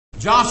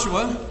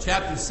Joshua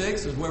chapter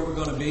 6 is where we're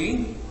going to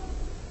be.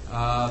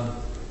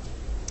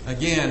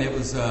 Again, it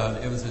was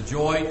a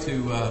joy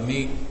to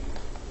meet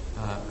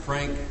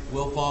Frank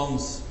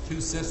Wilfong's two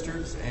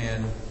sisters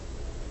and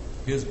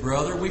his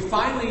brother. We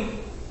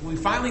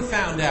finally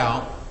found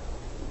out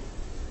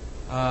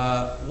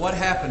what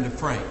happened to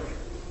Frank.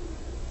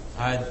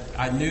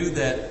 I knew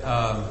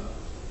that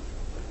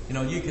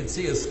you could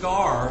see a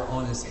scar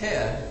on his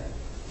head,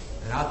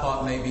 and I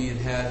thought maybe it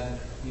had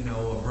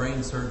a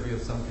brain surgery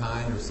of some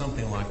kind or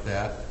something like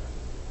that.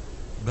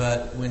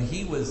 But when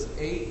he was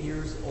 8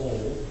 years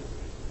old,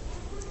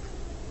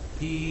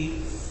 he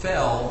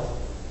fell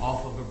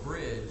off of a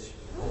bridge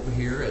over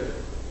here at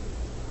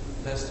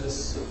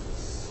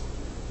Festus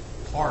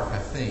Park, I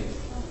think.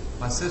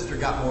 My sister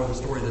got more of the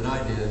story than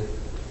I did.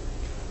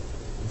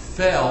 He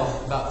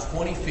fell about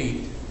 20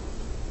 feet,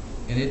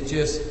 and it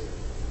just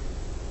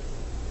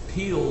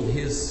peeled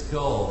his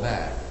skull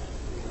back.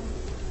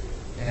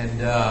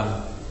 And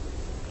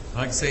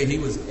like I say, he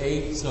was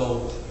 8,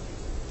 so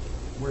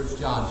where's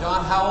John?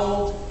 John, how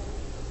old?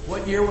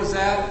 What year was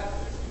that?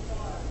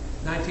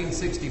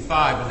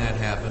 1965 when that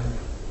happened.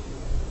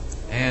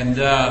 And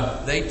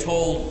they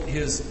told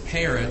his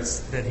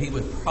parents that he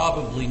would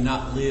probably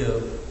not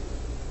live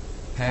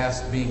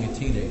past being a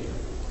teenager.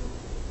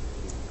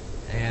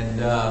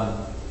 And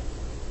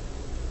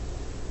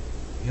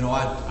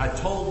I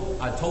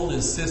told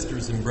his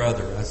sisters and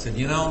brother, I said,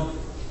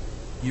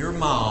 your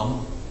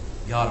mom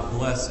got a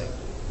blessing,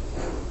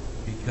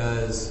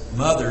 because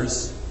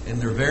mothers in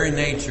their very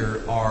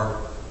nature are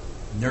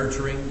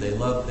nurturing. They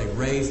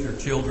raise their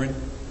children.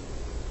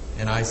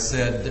 And I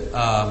said,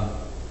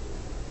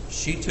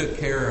 she took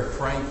care of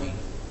Frankie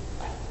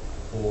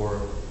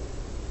for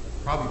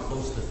probably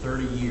close to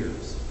 30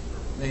 years,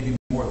 maybe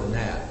more than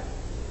that,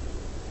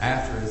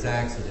 after his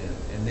accident.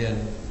 And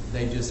then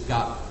they just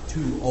got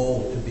too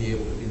old to be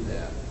able to do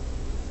that.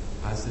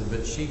 I said,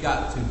 but she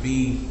got to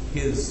be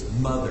his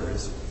mother,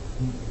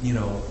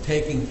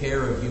 taking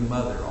care of you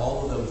mother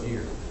all of those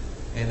years.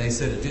 And they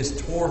said it just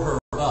tore her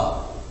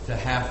up to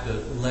have to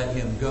let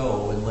him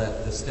go and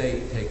let the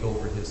state take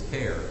over his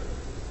care.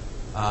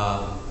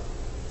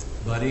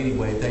 But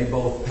anyway, they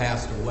both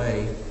passed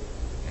away,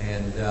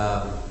 and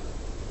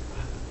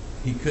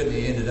he couldn't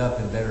have ended up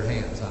in better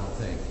hands, I don't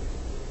think.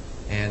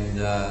 And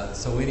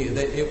so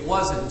it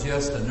wasn't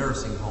just a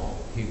nursing home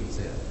he was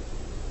in.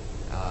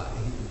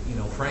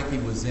 Frankie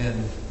was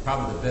in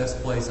probably the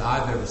best place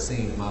I've ever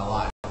seen in my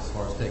life as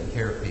far as taking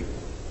care of people.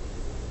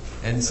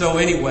 And so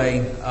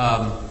anyway,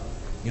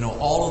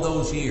 all of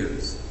those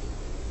years,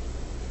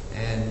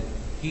 and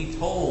he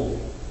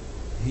told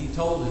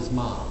his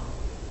mom,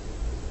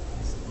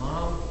 he said,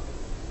 Mom,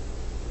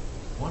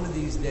 one of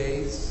these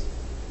days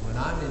when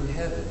I'm in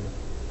heaven,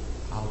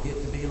 I'll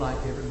get to be like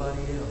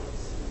everybody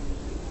else.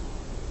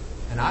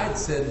 And I had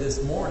said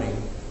this morning,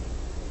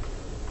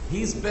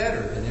 he's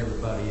better than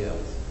everybody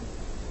else.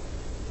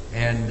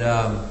 And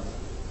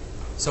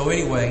so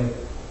anyway,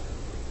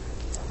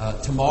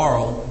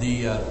 tomorrow,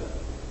 the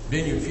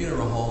Vineyard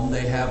Funeral Home,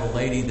 they have a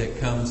lady that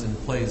comes and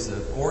plays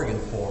the organ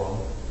for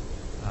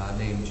them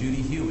named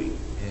Judy Huey.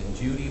 And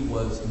Judy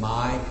was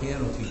my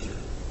piano teacher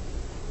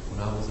when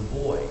I was a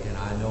boy, and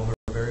I know her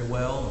very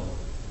well.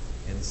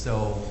 And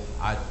so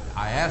I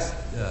asked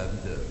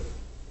the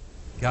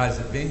guys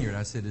at Vineyard,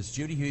 I said, is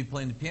Judy Huey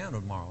playing the piano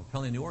tomorrow,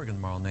 playing the organ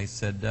tomorrow? And they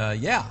said,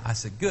 yeah. I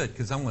said, good,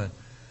 because I'm going to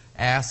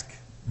ask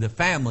the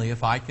family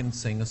if I can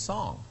sing a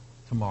song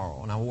tomorrow,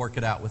 and I'll work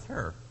it out with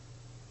her.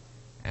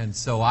 And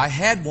so I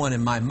had one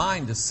in my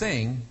mind to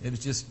sing. It was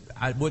just,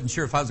 I wasn't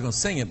sure if I was going to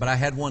sing it, but I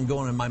had one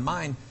going in my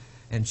mind.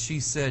 And she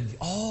said,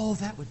 oh,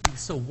 that would be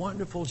so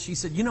wonderful. She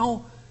said,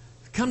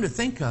 come to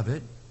think of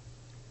it,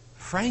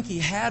 Frankie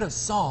had a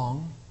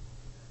song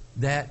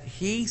that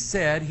he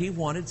said he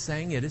wanted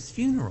sang at his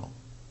funeral.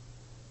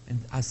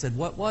 And I said,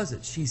 what was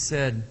it? She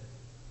said,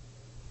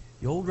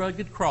 The Old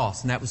Rugged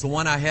Cross. And that was the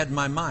one I had in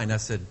my mind. I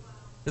said,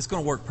 it's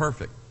going to work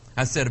perfect.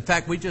 I said, in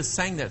fact, we just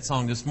sang that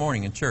song this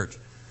morning in church.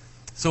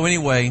 So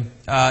anyway,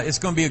 it's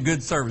going to be a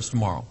good service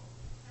tomorrow.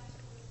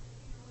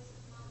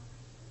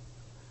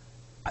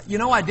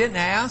 I didn't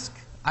ask.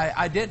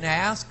 I didn't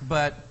ask,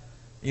 but,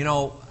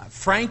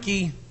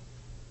 Frankie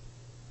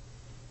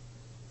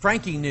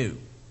knew.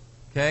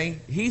 Okay?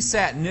 He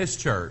sat in this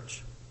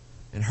church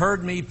and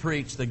heard me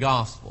preach the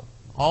gospel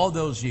all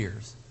those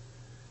years.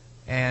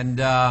 And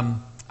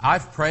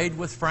I've prayed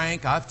with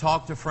Frank. I've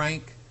talked to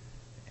Frank.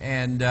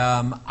 And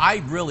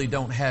I really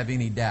don't have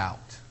any doubt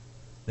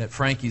that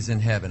Frankie's in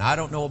heaven. I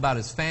don't know about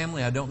his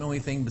family. I don't know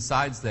anything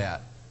besides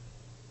that.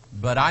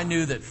 But I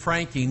knew that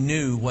Frankie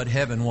knew what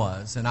heaven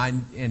was.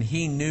 And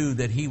he knew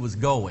that he was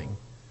going.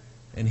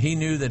 And he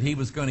knew that he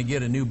was going to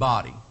get a new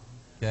body.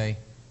 Okay?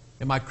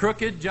 Am I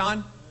crooked,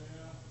 John?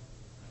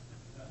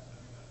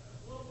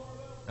 All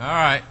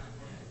right.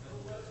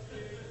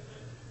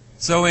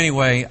 So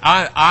anyway,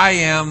 I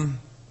am,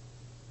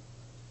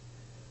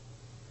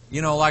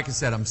 like I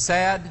said, I'm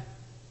sad,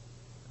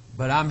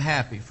 but I'm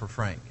happy for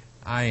Frank.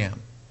 I am.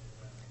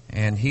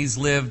 And he's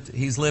lived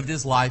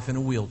his life in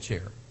a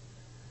wheelchair.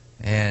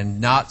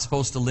 and not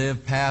supposed to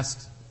live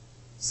past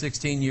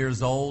 16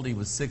 years old. He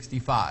was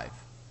 65.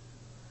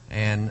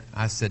 And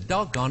I said,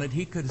 doggone it,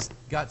 he could have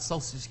got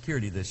Social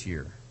Security this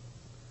year.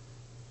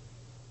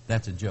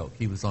 That's a joke.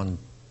 He was on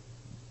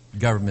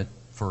government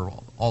for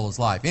all his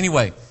life.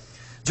 Anyway,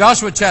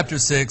 Joshua chapter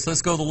 6.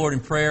 Let's go to the Lord in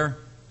prayer.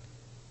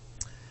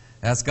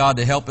 Ask God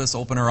to help us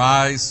open our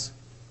eyes.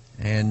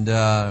 And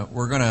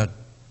we're going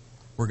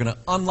to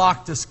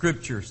unlock the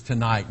Scriptures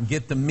tonight and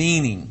get the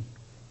meaning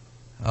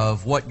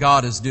of what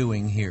God is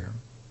doing here.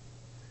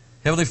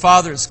 Heavenly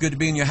Father, it's good to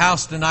be in your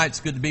house tonight. It's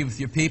good to be with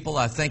your people.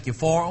 I thank you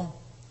for them.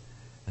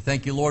 I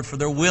thank you, Lord, for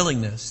their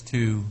willingness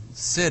to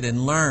sit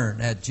and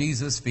learn at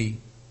Jesus' feet.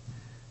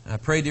 And I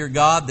pray, dear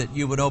God, that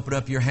you would open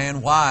up your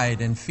hand wide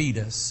and feed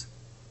us.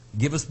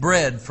 Give us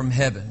bread from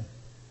heaven.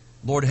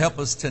 Lord, help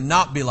us to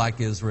not be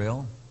like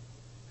Israel.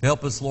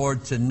 Help us,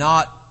 Lord, to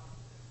not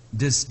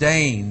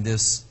disdain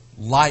this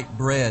light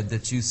bread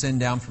that you send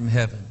down from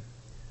heaven.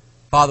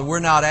 Father, we're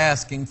not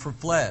asking for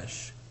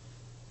flesh.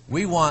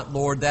 We want,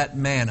 Lord, that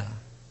manna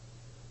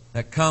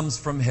that comes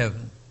from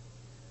heaven.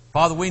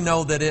 Father, we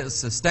know that it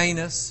sustains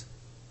us.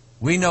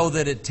 We know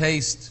that it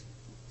tastes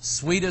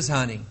sweet as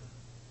honey.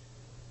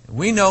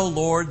 We know,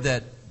 Lord,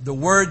 that the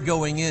Word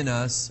going in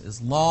us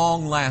is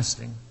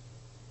long-lasting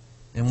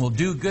and will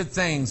do good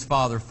things,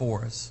 Father,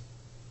 for us.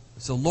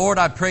 So, Lord,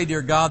 I pray,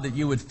 dear God, that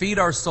you would feed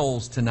our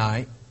souls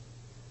tonight,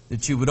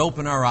 that you would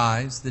open our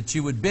eyes, that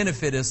you would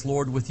benefit us,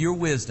 Lord, with your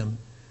wisdom.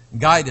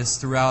 Guide us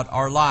throughout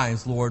our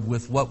lives, Lord,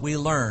 with what we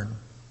learn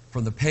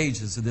from the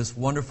pages of this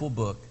wonderful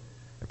book.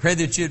 I pray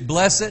that you'd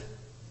bless it.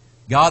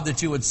 God,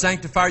 that you would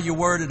sanctify your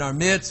word in our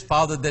midst.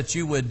 Father, that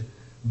you would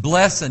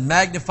bless and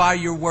magnify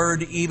your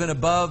word even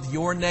above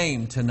your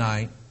name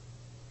tonight.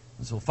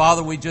 And so,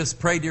 Father, we just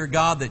pray, dear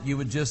God, that you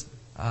would just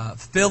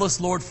fill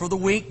us, Lord, for the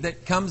week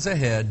that comes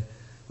ahead.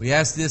 We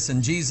ask this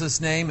in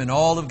Jesus' name, and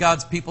all of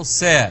God's people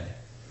said,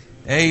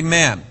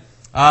 amen.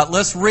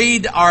 Let's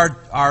read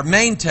our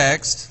main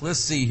text. Let's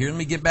see here. Let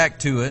me get back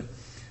to it.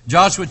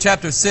 Joshua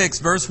chapter 6,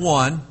 verse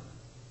 1.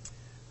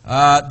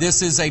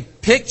 This is a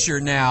picture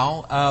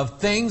now of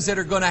things that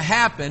are going to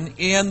happen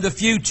in the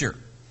future.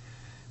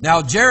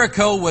 Now,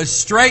 Jericho was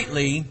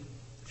straitly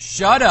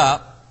shut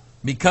up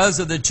because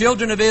of the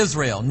children of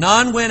Israel.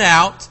 None went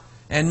out,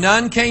 and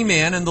none came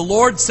in. And the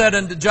Lord said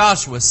unto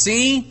Joshua,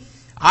 See,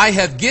 I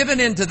have given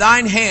into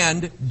thine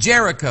hand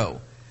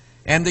Jericho,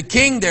 and the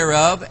king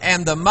thereof,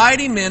 and the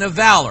mighty men of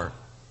valor.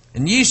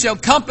 And ye shall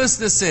compass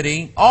the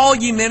city, all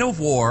ye men of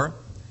war.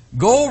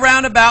 Go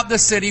round about the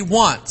city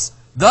once.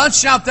 Thus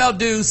shalt thou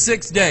do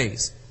 6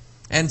 days.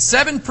 And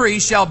 7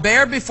 priests shall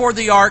bear before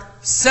the ark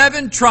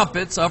 7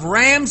 trumpets of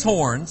ram's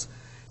horns.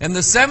 And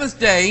the 7th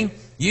day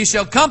ye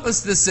shall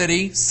compass the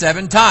city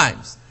 7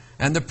 times.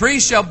 And the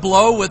priests shall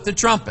blow with the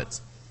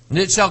trumpets. And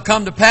it shall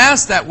come to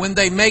pass that when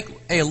they make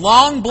a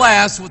long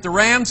blast with the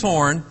ram's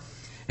horn,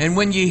 and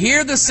when ye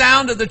hear the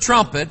sound of the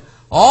trumpet,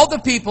 all the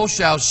people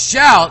shall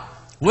shout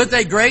with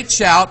a great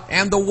shout,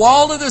 and the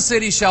wall of the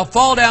city shall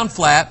fall down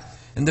flat,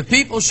 and the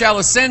people shall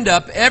ascend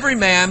up, every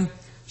man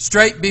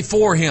straight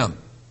before him.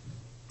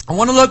 I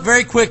want to look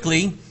very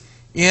quickly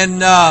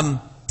back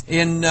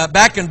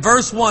in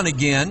verse 1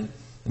 again.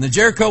 And the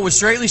Jericho was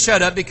straitly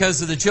shut up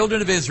because of the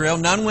children of Israel.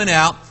 None went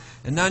out,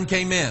 and none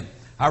came in.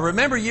 I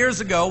remember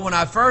years ago when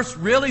I first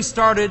really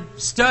started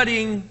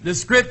studying the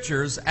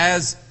Scriptures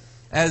as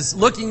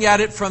looking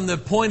at it from the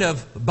point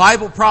of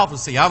Bible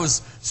prophecy. I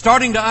was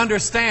starting to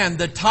understand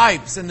the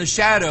types and the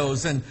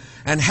shadows and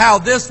how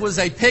this was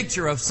a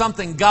picture of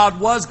something God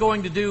was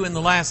going to do in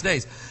the last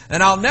days.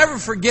 And I'll never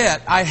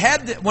forget,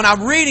 when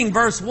I'm reading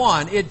verse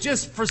 1, it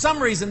just, for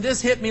some reason, this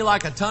hit me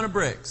like a ton of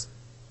bricks.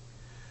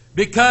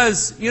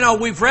 Because,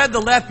 we've read the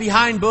Left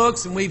Behind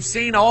books and we've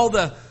seen all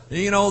the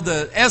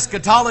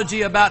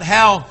eschatology about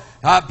how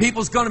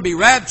people's going to be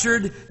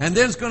raptured, and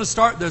then it's going to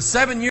start the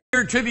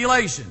 7-year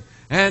tribulation.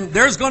 And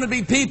there's going to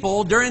be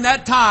people during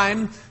that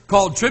time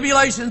called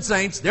tribulation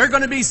saints. They're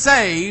going to be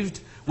saved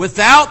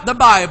without the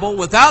Bible,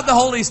 without the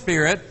Holy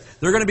Spirit.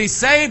 They're going to be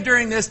saved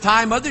during this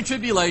time of the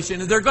tribulation,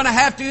 and they're going to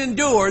have to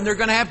endure, and they're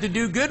going to have to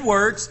do good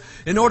works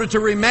in order to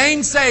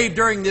remain saved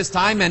during this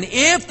time. And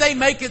if they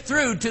make it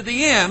through to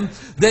the end,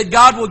 that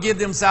God will give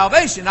them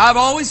salvation. I've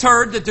always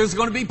heard that there's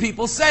going to be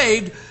people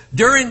saved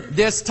during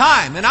this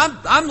time. And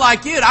I'm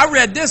like you. I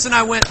read this and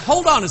I went,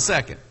 hold on a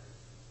second.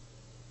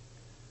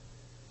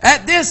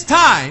 At this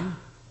time,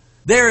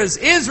 there is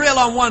Israel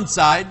on one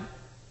side,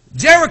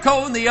 Jericho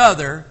on the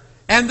other,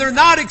 and they're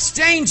not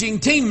exchanging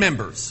team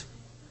members.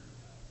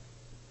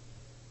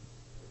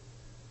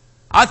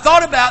 I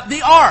thought about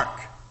the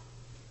ark,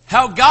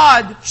 how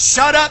God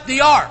shut up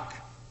the ark.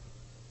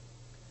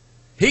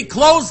 He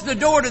closed the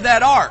door to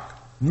that ark.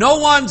 No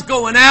one's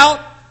going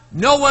out,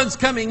 no one's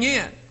coming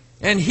in.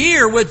 And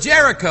here with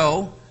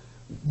Jericho,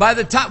 by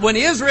the time when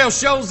Israel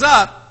shows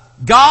up,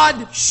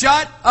 God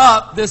shut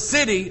up the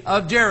city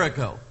of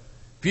Jericho.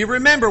 If you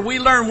remember, we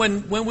learned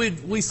when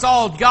we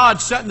saw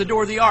God shutting the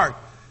door of the ark.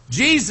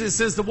 Jesus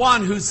is the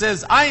one who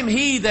says, I am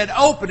he that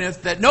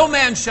openeth, that no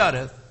man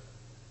shutteth.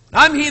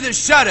 I'm he that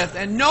shutteth,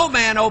 and no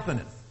man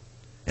openeth.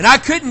 And I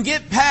couldn't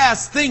get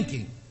past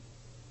thinking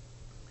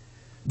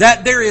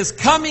that there is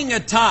coming a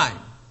time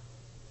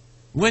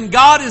when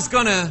God is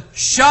going to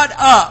shut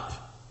up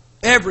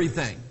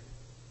everything.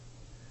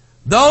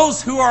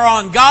 Those who are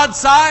on God's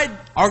side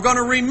are going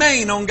to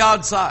remain on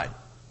God's side.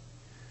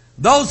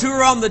 Those who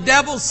are on the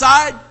devil's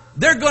side,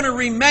 they're going to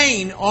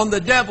remain on the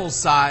devil's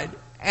side.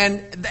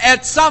 And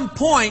at some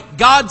point,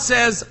 God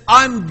says,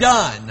 I'm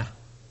done.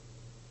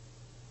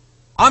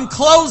 I'm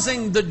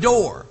closing the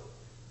door.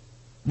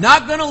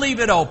 Not going to leave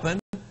it open.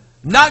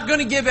 Not going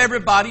to give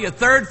everybody a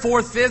third,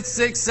 fourth, fifth,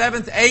 sixth,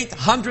 seventh, eighth,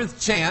 100th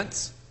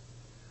chance.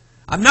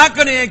 I'm not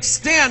going to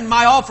extend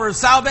my offer of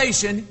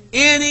salvation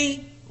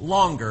any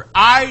longer.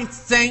 I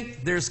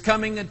think there's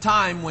coming a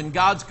time when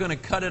God's going to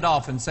cut it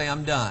off and say,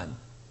 I'm done.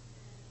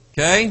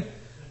 Okay?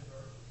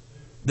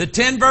 The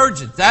 10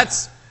 virgins.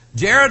 That's,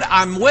 Jared,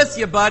 I'm with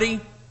you,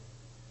 buddy.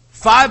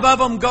 5 of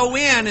them go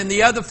in and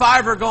the other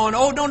 5 are going,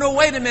 oh, no,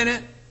 wait a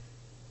minute.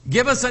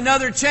 Give us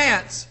another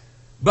chance.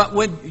 But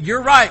when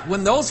you're right,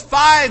 when those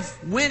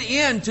 5 went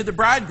in to the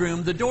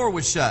bridegroom, the door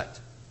was shut.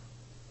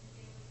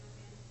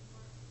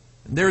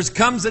 There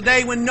comes a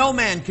day when no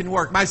man can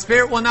work. My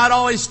spirit will not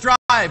always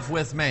strive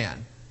with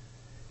man.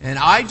 And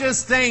I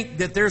just think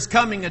that there's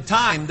coming a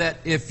time that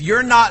if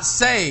you're not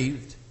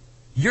saved,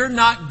 you're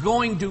not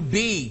going to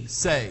be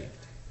saved.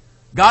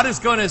 God is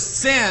going to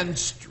send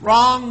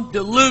strong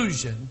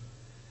delusion,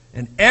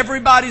 and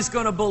everybody's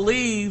going to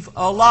believe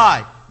a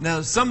lie.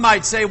 Now, some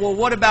might say, well,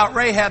 what about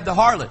Rahab the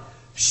harlot?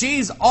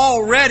 She's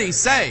already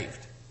saved.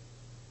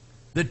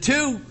 The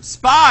 2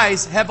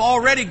 spies have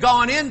already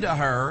gone into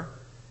her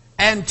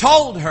and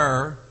told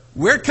her,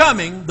 we're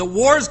coming, the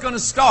war's going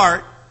to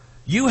start,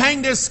 you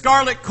hang this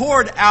scarlet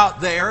cord out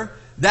there,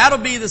 that'll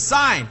be the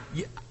sign.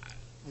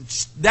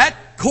 That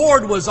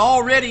cord was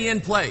already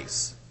in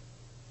place.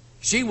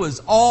 She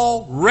was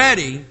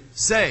already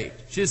saved.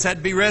 She just had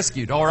to be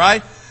rescued, all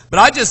right? But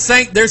I just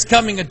think there's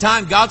coming a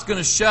time God's going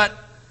to shut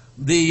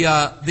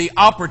the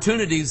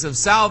opportunities of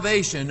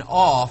salvation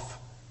off.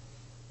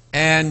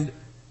 And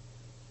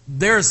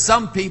there's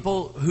some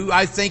people who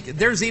I think,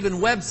 there's even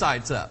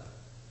websites up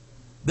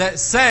that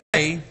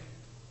say,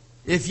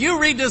 if you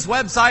read this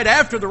website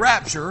after the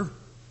rapture,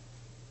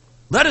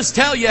 let us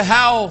tell you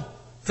how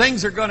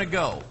things are going to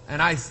go.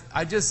 And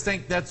I just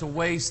think that's a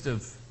waste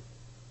of...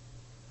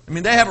 I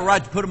mean, they have a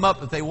right to put them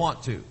up if they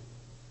want to.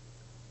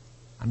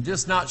 I'm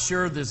just not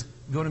sure there's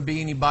going to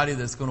be anybody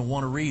that's going to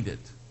want to read it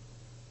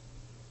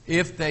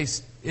if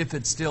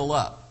it's still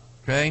up.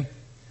 Okay?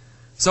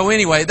 So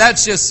anyway,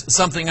 that's just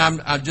something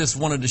I just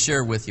wanted to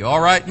share with you.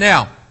 All right?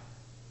 Now,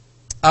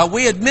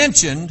 we had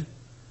mentioned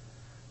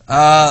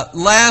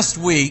last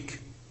week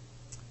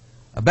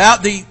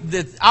about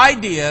the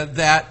idea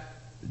that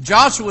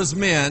Joshua's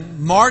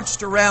men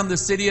marched around the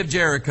city of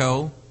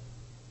Jericho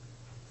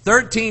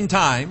 13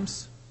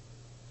 times,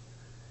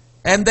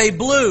 and they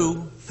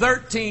blew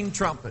 13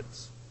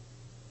 trumpets.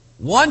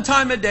 1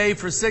 time a day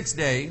for 6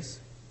 days.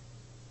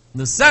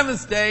 The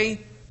 7th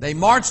day, they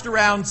marched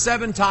around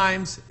 7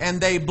 times,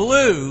 and they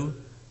blew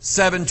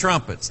 7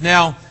 trumpets.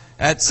 Now,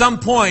 at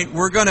some point,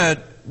 we're going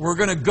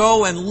to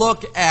go and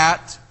look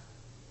at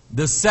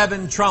the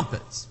 7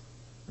 trumpets.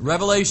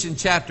 Revelation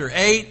chapter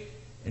 8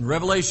 and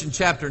Revelation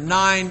chapter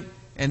 9,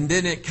 and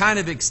then it kind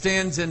of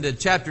extends into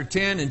chapter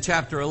 10 and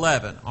chapter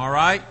 11. All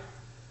right?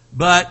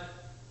 But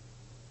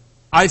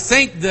I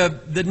think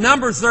the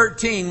number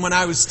 13, when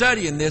I was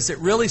studying this, it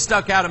really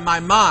stuck out in my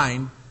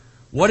mind.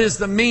 What is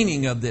the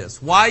meaning of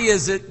this? Why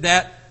is it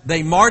that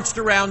they marched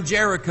around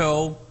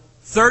Jericho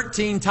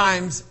 13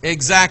 times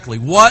exactly?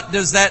 What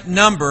does that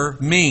number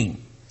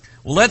mean?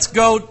 Well, let's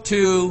go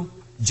to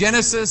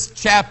Genesis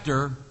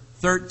chapter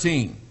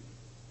 13.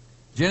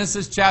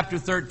 Genesis chapter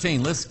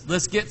 13.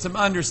 Let's get some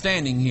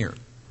understanding here.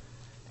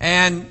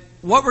 And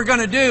what we're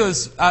going to do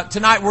is,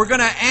 tonight, we're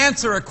going to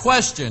answer a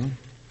question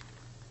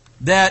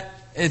that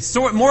it's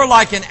more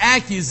like an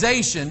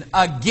accusation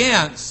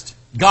against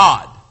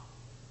God.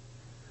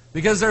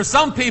 Because there are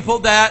some people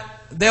that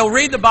they'll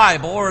read the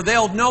Bible, or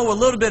they'll know a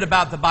little bit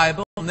about the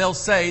Bible, and they'll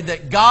say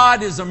that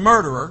God is a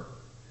murderer.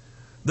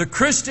 The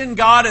Christian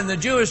God and the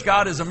Jewish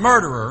God is a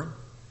murderer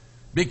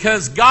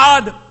because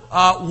God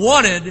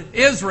wanted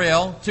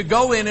Israel to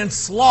go in and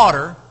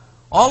slaughter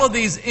all of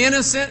these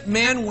innocent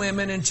men,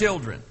 women, and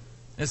children.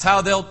 That's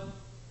how they'll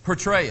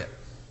portray it.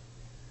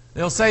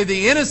 They'll say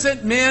the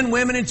innocent men,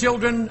 women, and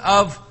children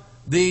of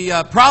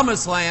the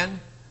promised land,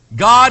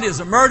 God is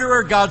a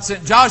murderer. God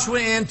sent Joshua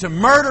in to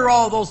murder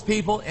all those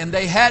people, and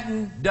they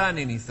hadn't done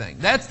anything.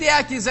 That's the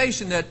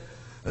accusation that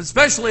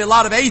especially a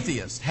lot of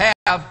atheists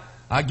have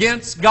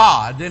against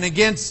God and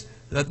against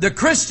the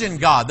Christian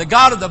God, the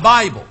God of the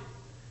Bible,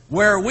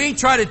 where we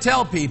try to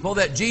tell people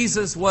that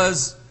Jesus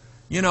was,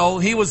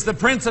 He was the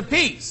Prince of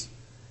Peace.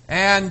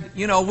 And,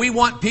 we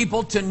want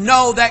people to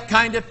know that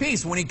kind of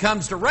peace. When He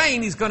comes to reign,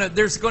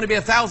 there's going to be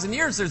 1,000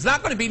 years. There's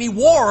not going to be any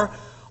war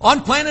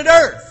on planet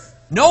Earth.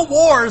 No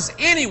wars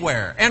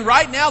anywhere. And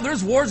right now,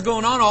 there's wars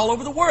going on all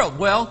over the world.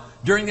 Well,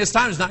 during this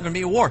time, there's not going to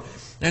be a war.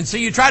 And so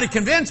you try to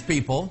convince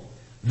people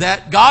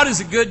that God is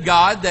a good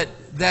God, that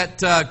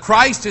that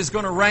Christ is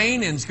going to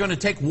reign and is going to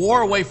take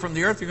war away from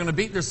the earth. They're going to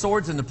beat their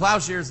swords and the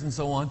plowshares and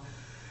so on.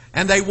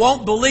 And they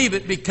won't believe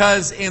it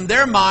because in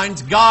their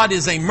minds, God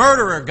is a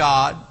murderer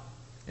God,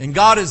 and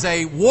God is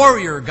a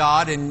warrior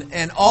God,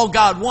 and all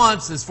God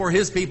wants is for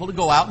His people to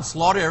go out and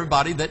slaughter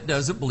everybody that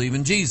doesn't believe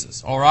in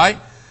Jesus. All right?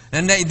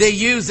 And they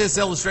use this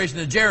illustration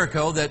of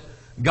Jericho that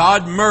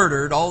God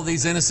murdered all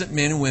these innocent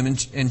men and women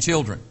and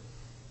children.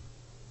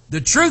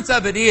 The truth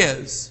of it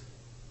is,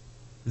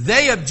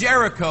 they of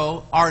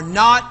Jericho are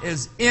not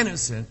as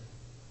innocent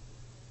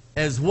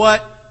as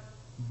what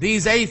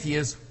these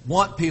atheists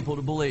want people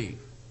to believe.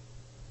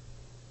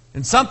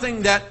 And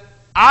something that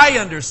I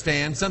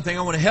understand, something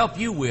I want to help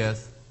you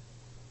with,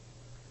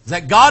 is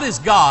that God is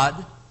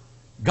God,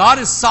 God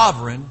is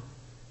sovereign,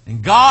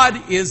 and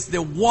God is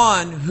the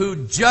one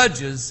who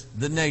judges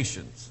the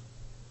nations.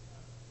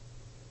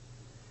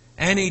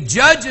 And He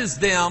judges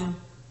them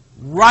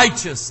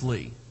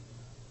righteously.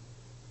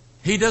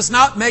 He does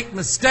not make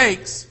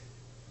mistakes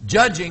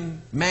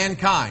judging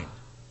mankind.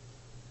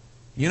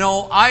 You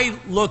know, I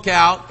look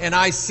out and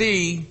I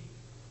see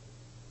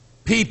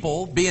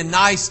people being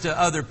nice to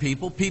other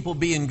people, people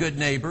being good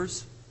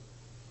neighbors.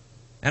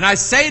 And I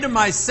say to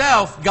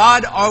myself,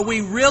 God, are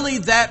we really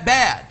that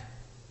bad?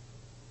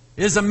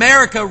 Is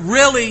America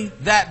really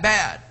that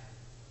bad?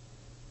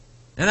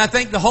 And I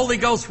think the Holy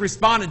Ghost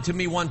responded to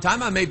me one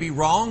time. I may be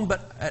wrong,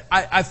 but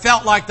I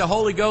felt like the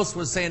Holy Ghost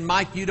was saying,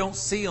 Mike, you don't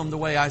see them the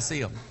way I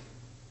see them.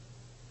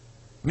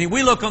 I mean,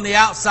 we look on the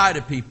outside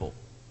of people.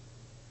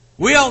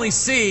 We only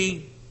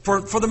see,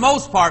 for the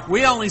most part,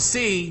 we only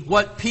see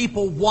what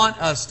people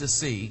want us to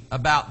see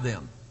about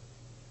them.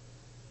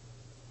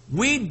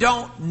 We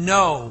don't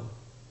know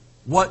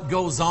what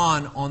goes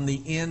on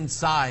the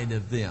inside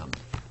of them.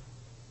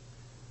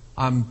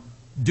 I'm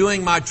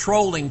doing my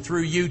trolling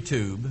through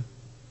YouTube,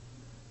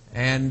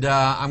 and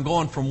I'm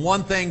going from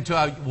one thing to,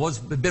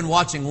 I've been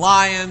watching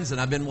lions, and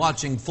I've been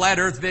watching flat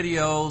earth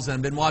videos, and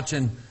I've been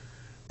watching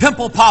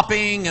pimple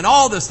popping and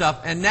all this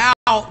stuff. And now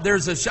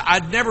there's a show.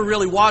 I'd never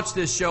really watched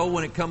this show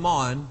when it come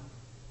on,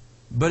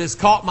 but it's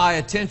caught my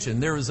attention.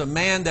 There was a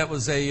man that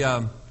was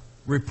a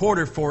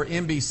reporter for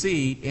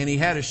NBC, and he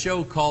had a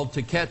show called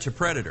To Catch a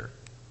Predator.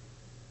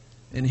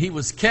 And he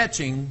was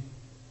catching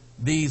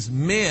these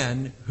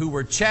men who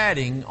were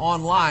chatting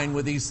online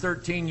with these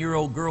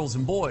 13-year-old girls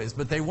and boys,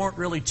 but they weren't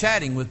really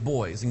chatting with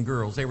boys and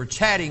girls. They were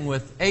chatting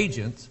with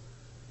agents,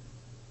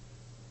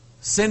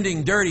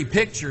 sending dirty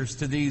pictures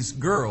to these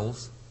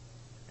girls,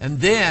 and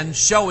then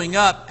showing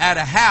up at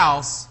a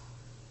house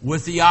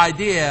with the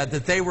idea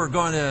that they were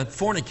going to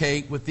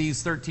fornicate with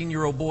these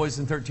 13-year-old boys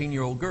and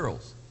 13-year-old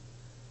girls.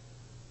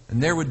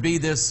 And there would be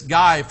this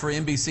guy for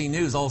NBC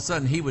News. All of a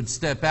sudden, he would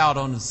step out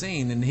on the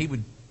scene, and he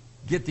would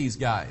get these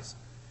guys.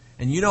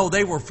 And you know,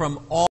 they were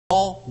from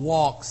all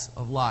walks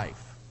of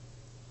life.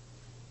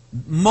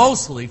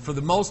 Mostly, for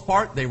the most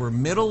part, they were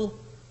middle-aged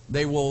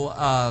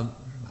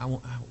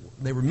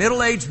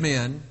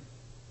men.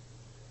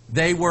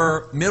 They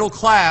were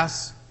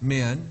middle-class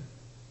men.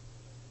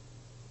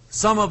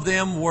 Some of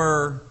them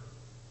were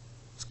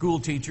school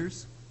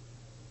teachers.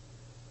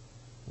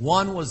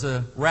 One was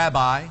a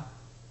rabbi.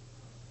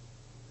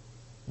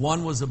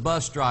 One was a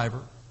bus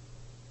driver.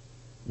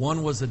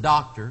 One was a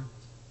doctor.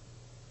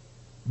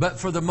 But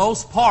for the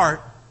most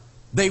part,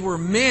 they were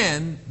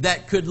men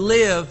that could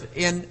live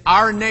in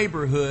our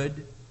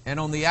neighborhood, and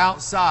on the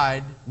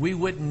outside, we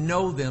wouldn't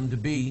know them to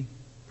be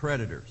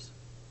predators.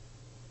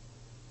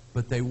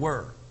 But they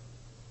were.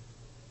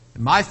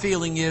 And my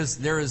feeling is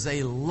there is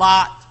a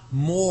lot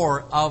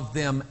more of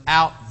them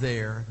out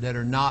there that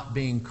are not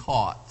being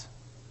caught.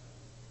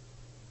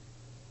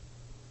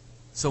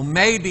 So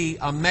maybe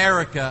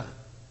America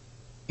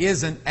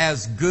isn't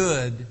as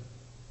good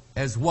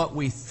as what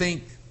we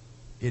think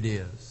it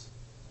is.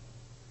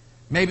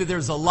 Maybe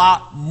there's a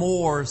lot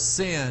more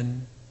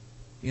sin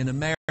in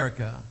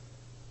America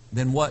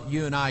than what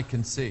you and I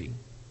can see.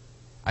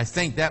 I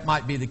think that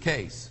might be the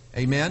case.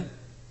 Amen?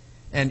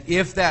 And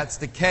if that's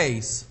the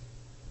case,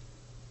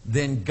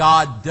 then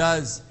God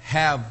does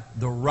have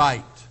the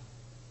right.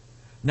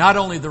 Not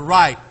only the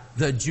right,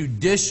 the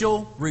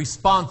judicial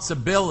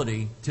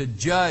responsibility to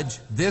judge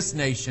this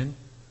nation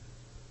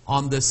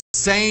on the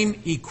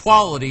same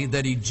equality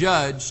that He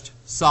judged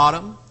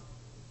Sodom,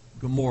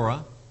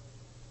 Gomorrah,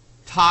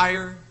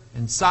 Tyre,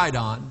 and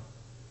Sidon.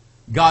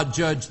 God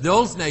judged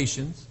those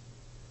nations.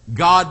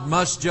 God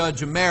must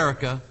judge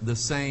America the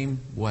same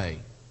way.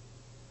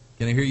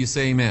 Can I hear you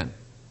say amen?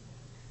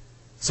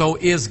 So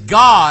is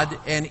God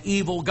an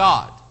evil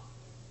God?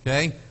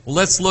 Okay? Well,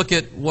 let's look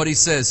at what he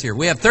says here.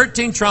 We have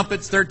 13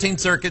 trumpets, 13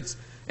 circuits,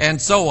 and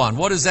so on.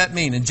 What does that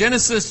mean? In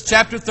Genesis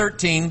chapter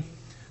 13,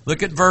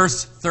 look at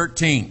verse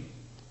 13.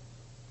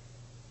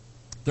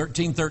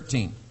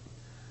 13:13.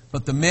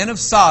 But the men of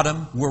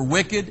Sodom were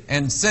wicked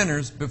and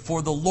sinners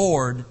before the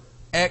Lord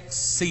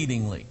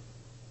exceedingly.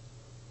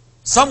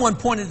 Someone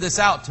pointed this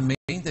out to me.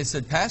 They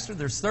said, Pastor,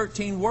 there's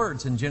 13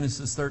 words in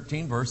Genesis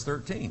 13, verse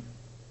 13.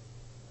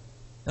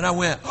 And I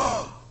went,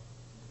 oh,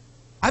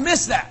 I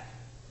missed that.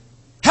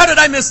 How did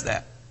I miss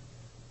that?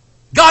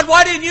 God,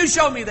 why didn't you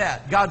show me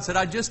that? God said,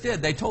 I just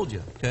did. They told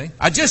you. Okay?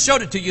 I just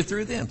showed it to you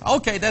through them.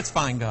 Okay, that's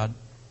fine, God.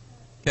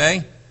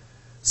 Okay?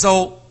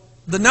 So,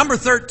 the number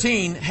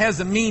 13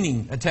 has a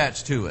meaning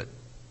attached to it.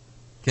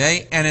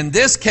 Okay? And in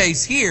this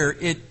case here,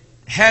 it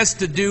has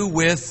to do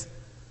with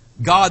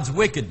God's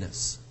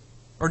wickedness.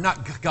 Or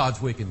not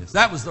God's wickedness.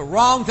 That was the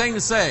wrong thing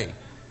to say.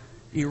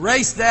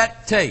 Erase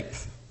that tape.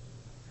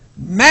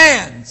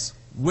 Man's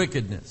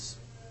wickedness.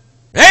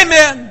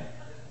 Amen.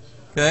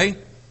 Okay?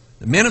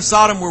 The men of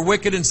Sodom were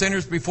wicked and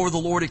sinners before the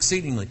Lord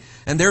exceedingly.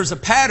 And there's a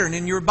pattern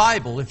in your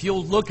Bible. If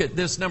you'll look at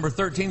this number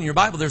 13 in your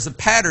Bible, there's a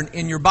pattern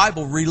in your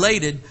Bible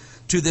related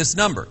to this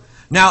number.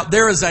 Now,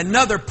 there is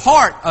another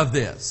part of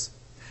this.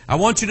 I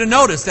want you to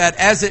notice that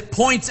as it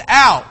points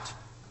out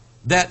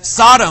that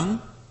Sodom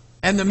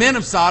and the men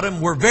of Sodom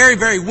were very,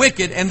 very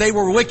wicked, and they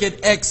were wicked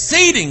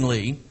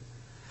exceedingly,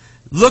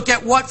 look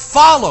at what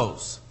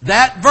follows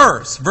that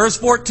verse. Verse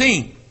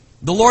 14.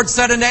 The Lord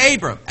said unto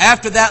Abram,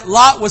 after that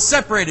Lot was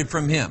separated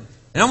from him.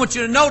 And I want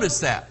you to notice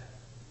that.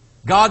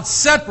 God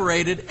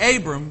separated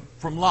Abram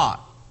from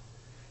Lot.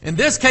 In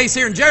this case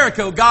here in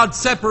Jericho, God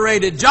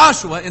separated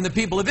Joshua and the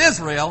people of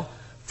Israel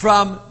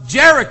from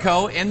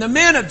Jericho and the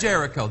men of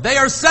Jericho. They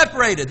are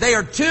separated. They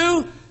are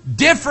two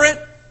different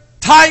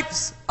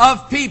types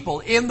of people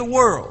in the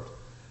world.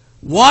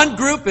 One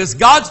group is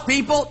God's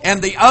people,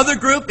 and the other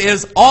group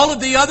is all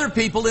of the other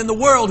people in the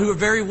world who are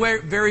very,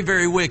 very,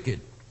 very wicked.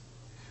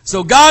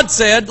 So God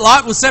said,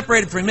 Lot was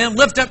separated from him.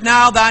 Lift up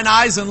now thine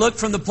eyes and look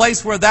from the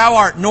place where thou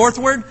art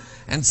northward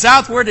and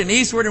southward and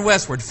eastward and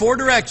westward. 4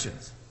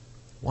 directions.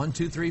 1,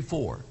 2, 3,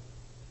 4.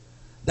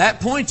 That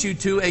points you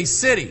to a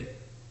city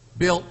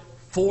built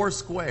 4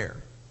 square.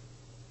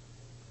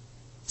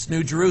 It's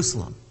New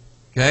Jerusalem.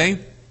 Okay?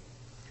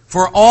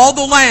 For all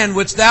the land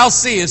which thou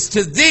seest,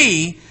 to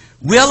thee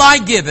will I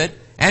give it,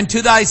 and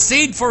to thy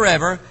seed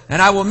forever, and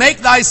I will make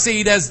thy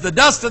seed as the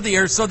dust of the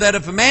earth, so that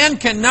if a man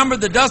can number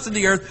the dust of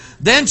the earth,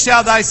 then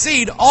shall thy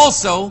seed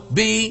also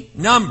be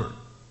numbered.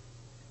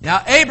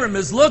 Now, Abram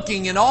is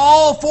looking in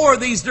all 4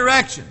 of these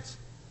directions.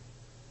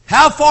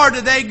 How far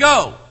do they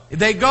go?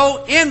 They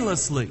go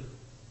endlessly.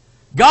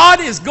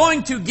 God is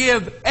going to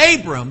give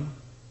Abram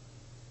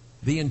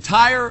the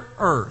entire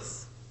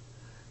earth.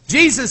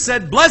 Jesus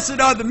said, blessed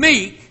are the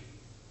meek,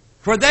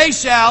 for they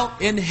shall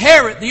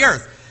inherit the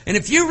earth. And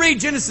if you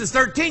read Genesis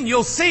 13,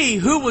 you'll see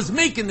who was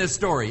meek in this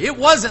story. It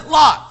wasn't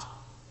Lot.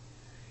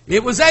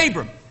 It was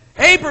Abram.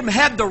 Abram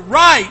had the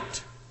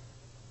right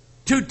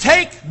to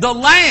take the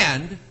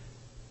land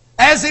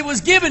as it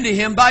was given to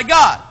him by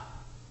God.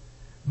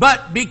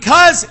 But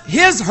because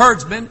his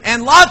herdsmen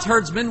and Lot's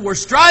herdsmen were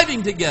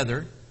striving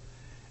together,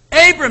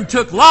 Abram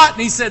took Lot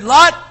and he said,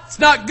 Lot, it's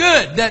not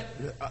good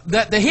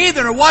that the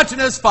heathen are watching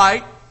us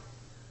fight.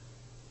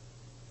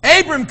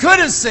 Abram could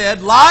have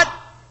said, Lot,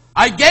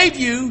 I gave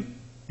you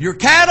your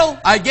cattle,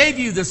 I gave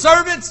you the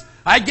servants,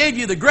 I gave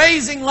you the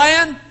grazing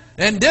land,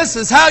 and this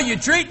is how you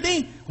treat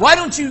me? Why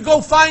don't you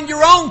go find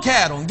your own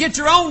cattle and get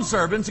your own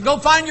servants and go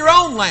find your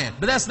own land?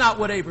 But that's not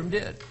what Abram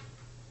did.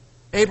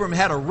 Abram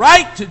had a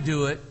right to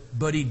do it,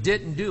 but he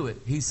didn't do it.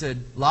 He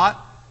said,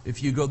 Lot,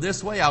 if you go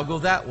this way, I'll go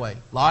that way.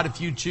 Lot,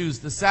 if you choose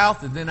the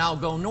south, and then I'll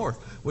go north.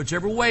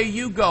 Whichever way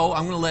you go,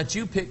 I'm going to let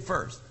you pick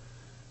first.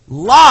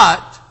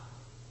 Lot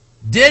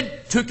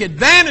took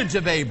advantage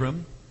of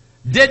Abram,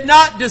 did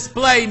not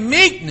display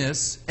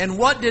meekness, and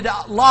what did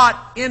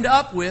Lot end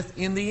up with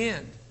in the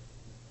end?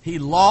 He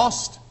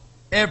lost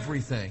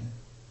everything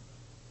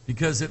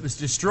because it was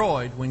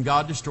destroyed when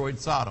God destroyed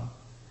Sodom.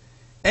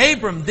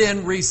 Abram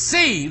then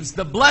receives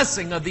the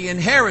blessing of the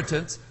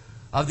inheritance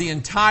of the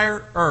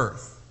entire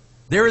earth.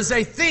 There is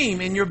a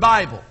theme in your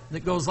Bible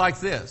that goes like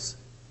this.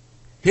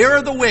 Here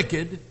are the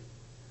wicked.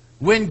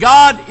 When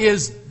God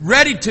is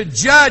ready to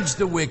judge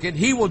the wicked,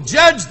 He will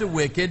judge the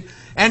wicked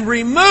and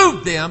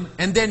remove them,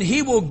 and then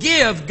He will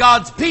give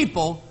God's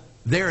people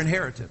their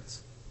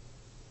inheritance.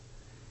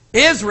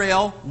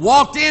 Israel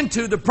walked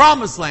into the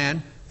promised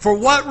land for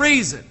what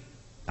reason?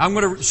 I'm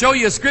going to show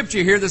you a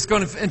scripture here that's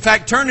going to, in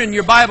fact, turn in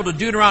your Bible to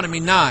Deuteronomy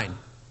 9.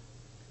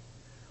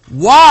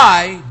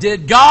 Why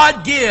did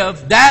God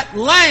give that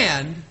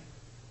land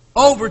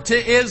over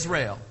to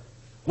Israel?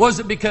 Was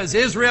it because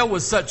Israel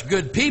was such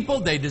good people,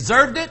 they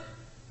deserved it?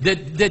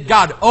 Did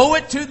God owe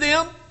it to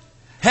them?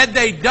 Had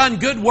they done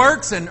good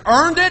works and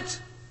earned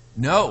it?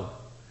 No.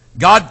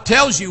 God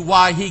tells you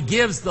why He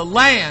gives the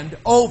land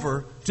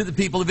over to the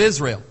people of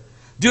Israel.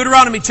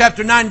 Deuteronomy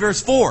chapter 9 verse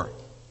 4.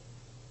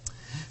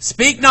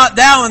 Speak not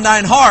thou in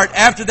thine heart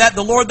after that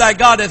the Lord thy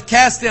God hath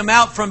cast them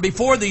out from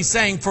before thee,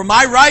 saying, for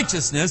my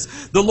righteousness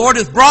the Lord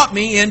hath brought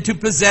me in to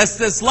possess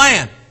this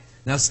land.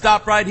 Now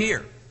stop right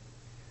here.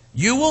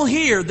 You will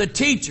hear the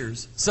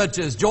teachers such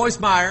as Joyce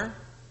Meyer,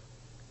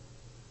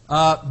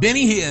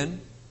 Benny Hinn,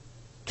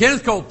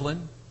 Kenneth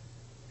Copeland,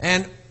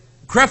 and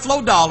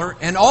Creflo Dollar,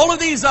 and all of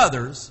these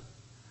others.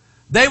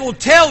 They will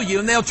tell you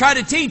and they'll try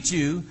to teach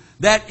you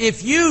that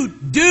if you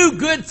do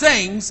good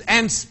things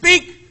and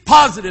speak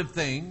positive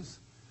things,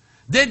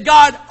 then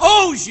God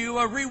owes you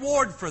a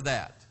reward for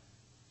that.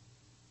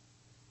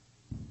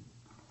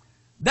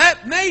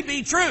 That may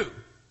be true.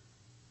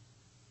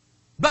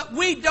 But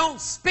we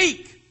don't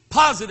speak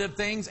positive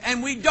things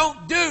and we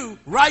don't do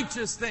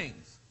righteous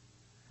things.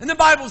 And the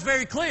Bible is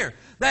very clear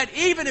that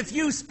even if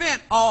you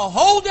spent a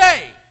whole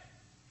day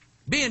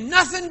being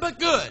nothing but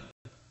good,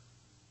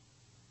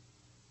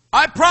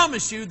 I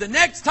promise you, the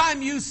next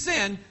time you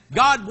sin,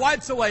 God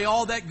wipes away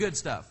all that good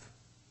stuff.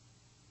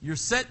 You're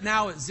set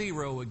now at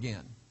 0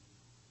 again.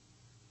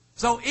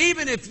 So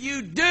even if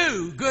you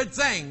do good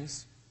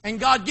things, and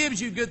God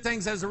gives you good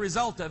things as a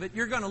result of it,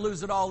 you're going to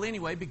lose it all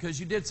anyway because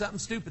you did something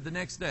stupid the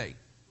next day.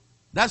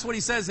 That's what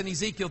he says in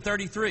Ezekiel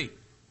 33.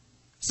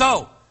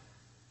 So,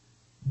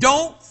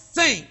 don't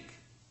think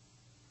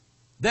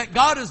that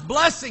God is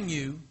blessing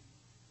you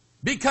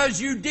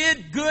because you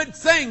did good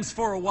things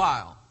for a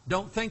while.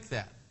 Don't think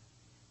that.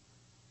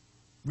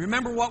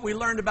 Remember what we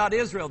learned about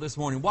Israel this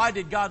morning. Why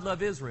did God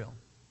love Israel?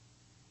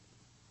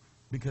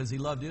 Because He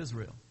loved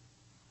Israel.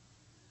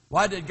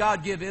 Why did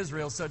God give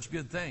Israel such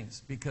good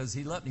things? Because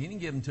He loved them. He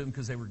didn't give them to them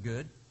because they were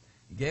good.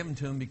 He gave them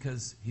to them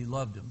because He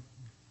loved them.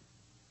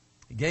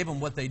 He gave them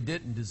what they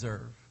didn't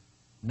deserve,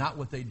 not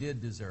what they did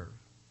deserve.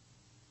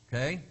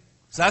 Okay?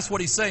 So that's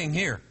what He's saying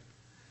here.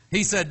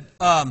 He said,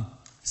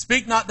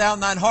 speak not thou in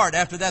thine heart.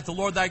 After that the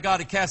Lord thy God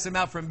had cast them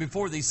out from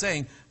before thee,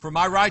 saying, for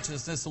my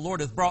righteousness the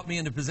Lord hath brought me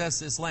in to possess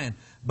this land.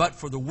 But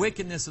for the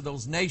wickedness of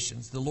those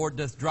nations the Lord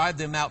doth drive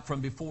them out from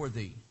before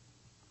thee.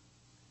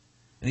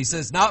 And he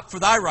says, not for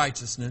thy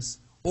righteousness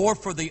or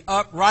for the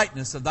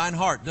uprightness of thine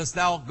heart dost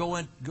thou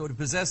go to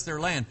possess their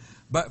land,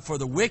 but for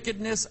the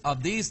wickedness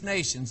of these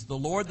nations the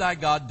Lord thy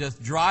God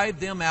doth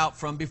drive them out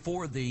from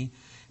before thee,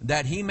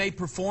 that He may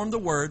perform the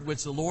word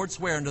which the Lord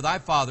sware unto thy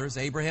fathers,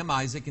 Abraham,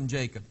 Isaac, and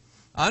Jacob.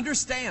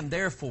 Understand,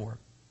 therefore,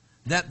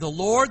 that the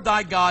Lord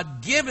thy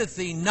God giveth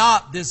thee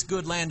not this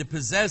good land to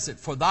possess it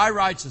for thy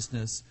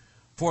righteousness,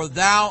 for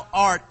thou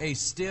art a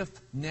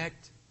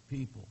stiff-necked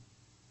people.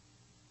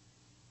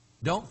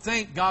 Don't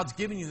think God's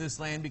giving you this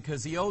land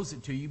because He owes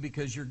it to you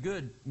because you're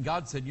good. And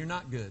God said you're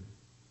not good.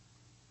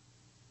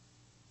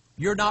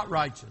 You're not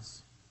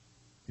righteous.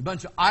 You're a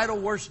bunch of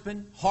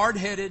idol-worshiping,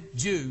 hard-headed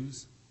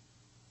Jews,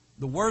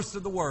 the worst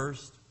of the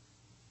worst.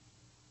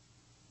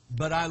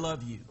 But I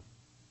love you.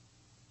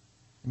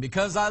 And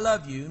because I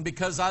love you, and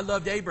because I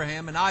loved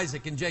Abraham and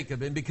Isaac and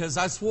Jacob, and because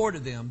I swore to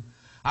them,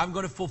 I'm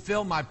going to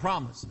fulfill my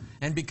promise.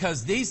 And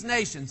because these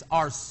nations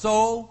are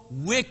so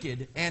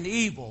wicked and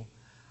evil,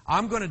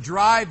 I'm going to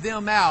drive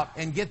them out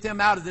and get them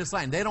out of this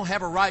land. They don't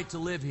have a right to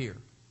live here.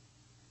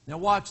 Now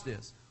watch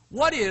this.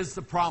 What is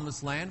the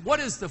promised land? What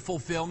is the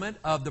fulfillment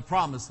of the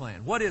promised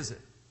land? What is it?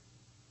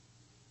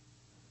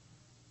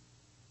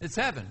 It's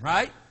heaven,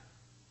 right?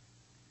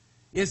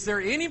 Is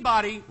there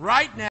anybody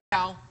right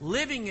now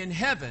living in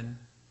heaven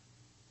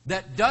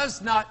that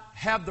does not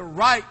have the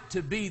right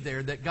to be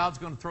there, that God's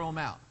going to throw them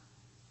out?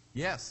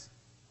 Yes.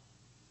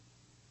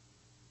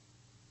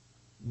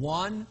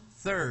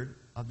 1/3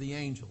 of the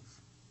angels.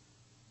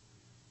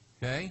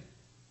 Okay?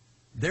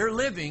 They're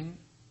living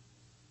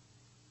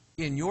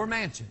in your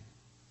mansion.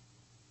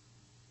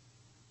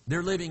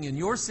 They're living in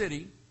your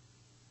city.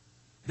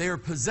 They are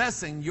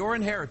possessing your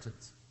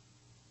inheritance.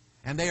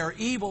 And they are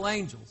evil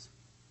angels.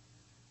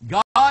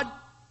 God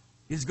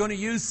is going to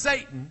use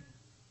Satan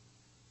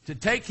to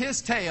take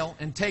his tail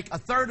and take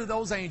 1/3 of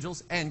those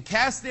angels and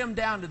cast them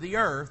down to the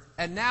earth.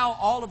 And now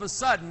all of a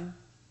sudden,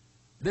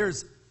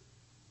 there's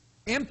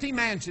empty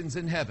mansions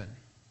in heaven.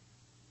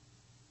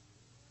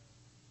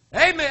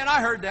 Amen,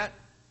 I heard that.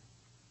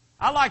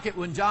 I like it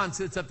when John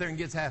sits up there and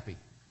gets happy.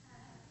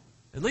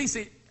 At least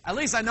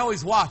I know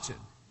he's watching.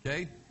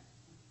 Okay?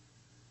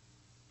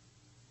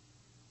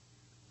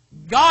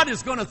 God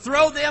is going to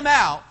throw them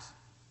out,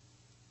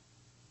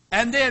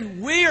 and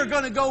then we are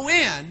going to go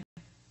in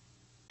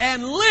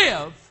and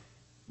live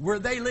where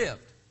they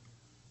lived.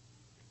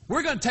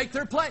 We're going to take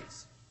their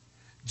place.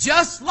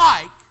 Just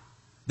like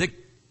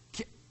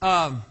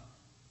turn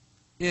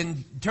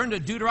to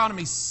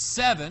Deuteronomy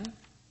 7.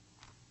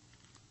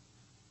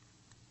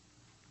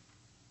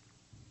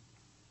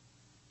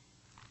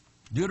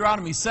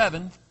 Deuteronomy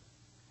 7,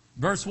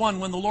 verse 1,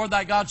 when the Lord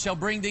thy God shall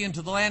bring thee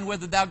into the land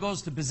whither thou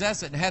goest to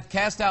possess it, and hath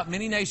cast out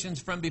many nations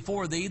from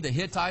before thee, the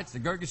Hittites, the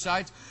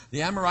Girgashites,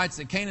 the Amorites,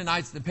 the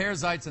Canaanites, the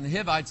Perizzites, and the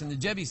Hivites, and the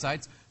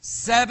Jebusites,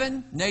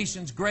 7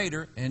 nations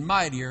greater and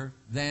mightier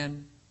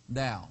than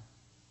thou.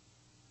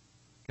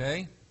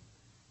 Okay?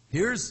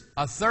 Here's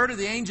 1/3 of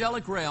the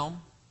angelic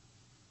realm.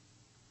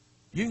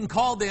 You can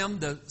call them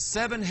the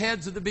 7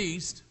 heads of the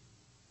beast.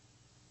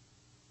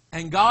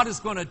 And God is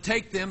going to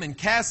take them and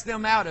cast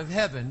them out of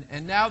heaven.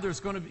 And now He's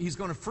going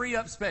to free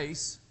up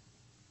space.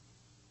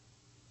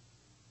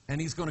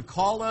 And He's going to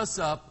call us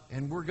up.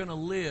 And we're going to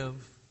live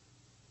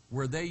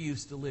where they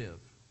used to live.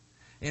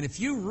 And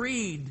if you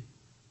read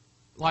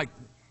like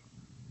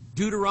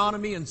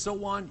Deuteronomy and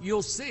so on,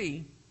 you'll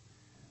see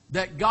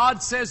that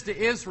God says to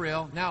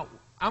Israel, now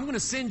I'm going to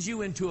send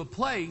you into a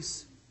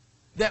place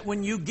that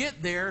when you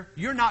get there,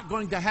 you're not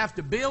going to have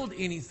to build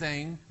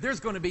anything. There's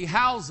going to be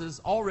houses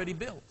already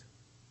built.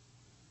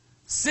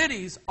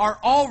 Cities are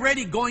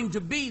already going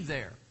to be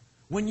there.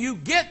 When you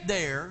get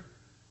there,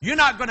 you're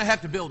not going to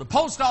have to build a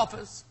post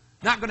office.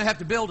 Not going to have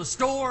to build a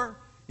store.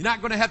 You're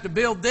not going to have to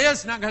build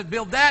this. You're not going to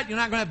build that. You're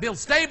not going to build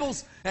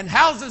stables and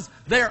houses.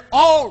 They're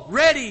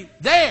already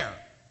there.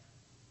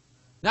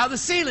 Now, the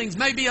ceilings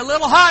may be a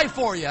little high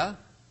for you,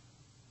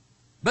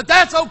 but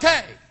that's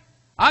okay.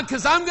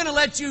 Because I'm going to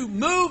let you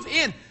move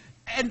in.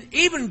 And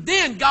even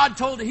then,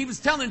 He was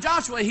telling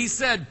Joshua, He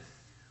said,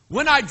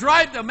 when I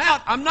drive them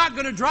out, I'm not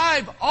going to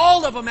drive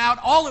all of them out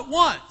all at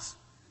once.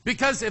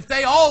 Because if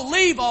they all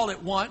leave all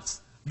at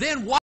once,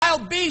 then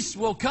wild beasts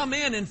will come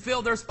in and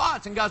fill their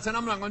spots. And God said,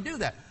 I'm not going to do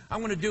that. I'm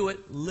going to do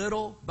it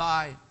little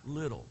by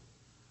little.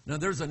 Now,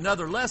 there's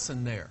another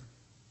lesson there.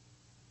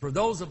 For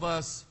those of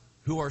us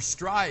who are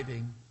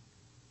striving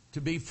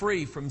to be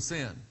free from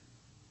sin.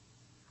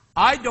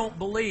 I don't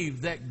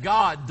believe that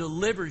God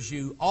delivers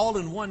you all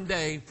in one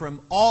day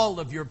from all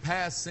of your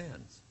past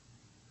sins.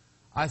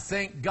 I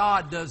think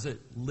God does it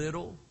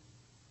little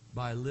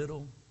by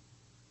little.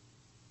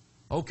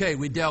 Okay,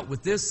 we dealt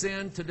with this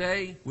sin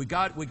today. We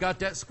got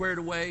that squared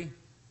away.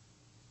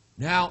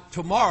 Now,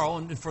 tomorrow,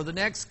 and for the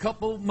next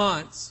couple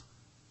months,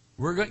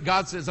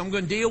 God says, I'm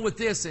going to deal with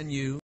this in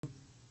you,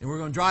 and we're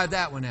going to drive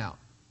that one out.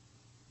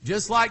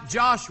 Just like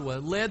Joshua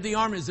led the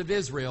armies of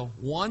Israel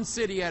one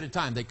city at a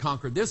time. They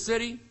conquered this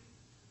city,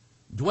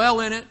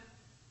 dwell in it,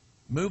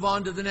 move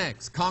on to the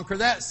next. Conquer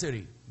that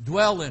city,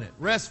 dwell in it,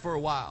 rest for a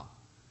while.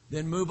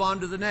 Then move on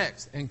to the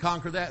next and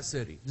conquer that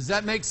city. Does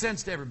that make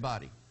sense to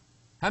everybody?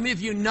 How many of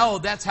you know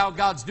that's how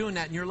God's doing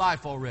that in your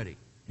life already?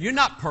 You're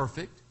not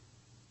perfect,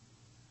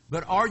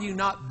 but are you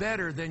not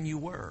better than you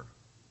were?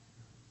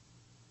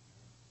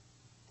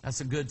 That's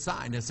a good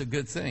sign. That's a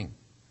good thing.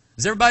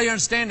 Does everybody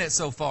understand that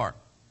so far?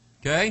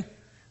 Okay?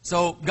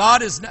 So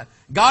God is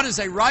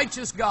a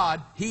righteous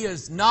God. He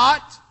is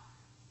not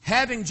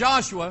having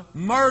Joshua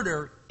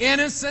murder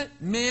innocent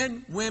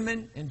men,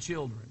 women, and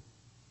children.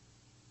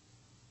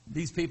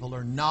 These people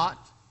are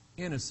not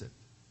innocent.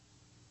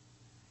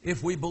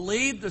 If we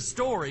believe the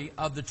story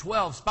of the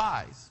 12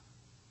 spies,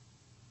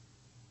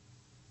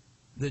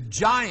 the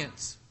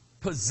giants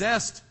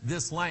possessed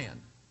this land.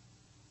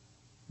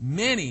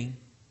 Many,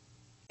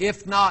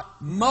 if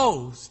not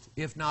most,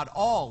 if not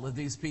all of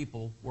these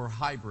people were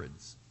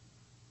hybrids.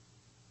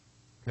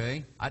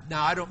 Okay?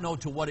 Now, I don't know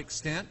to what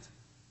extent.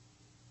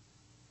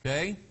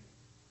 Okay?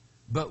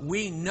 But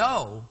we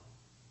know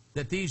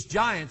that these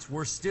giants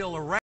were still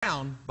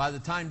around by the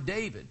time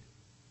David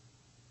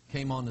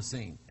came on the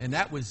scene. And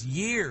that was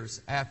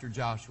years after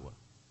Joshua.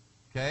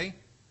 Okay?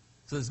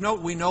 So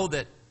we know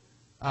that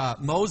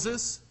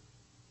Moses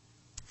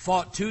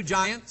fought 2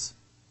 giants.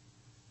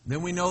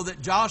 Then we know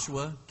that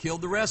Joshua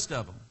killed the rest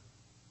of them.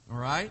 All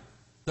right?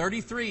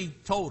 33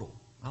 total.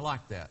 I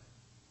like that.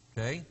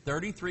 Okay?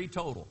 33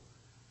 total.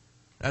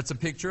 That's a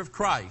picture of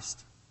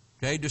Christ.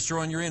 Okay?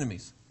 Destroying your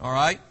enemies. All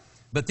right?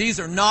 But these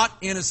are not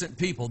innocent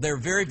people. They're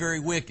very, very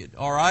wicked.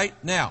 All right?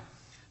 Now,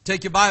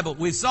 take your Bible.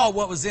 We saw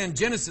what was in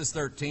Genesis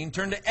 13.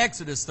 Turn to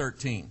Exodus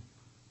 13.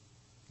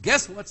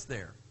 Guess what's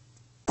there?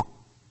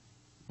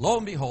 Lo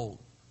and behold,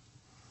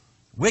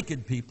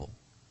 wicked people.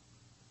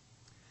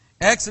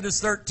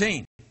 Exodus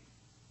 13.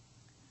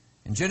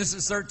 In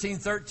Genesis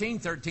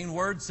 13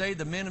 words say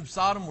the men of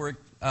Sodom were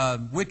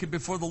wicked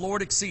before the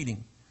Lord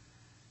exceeding.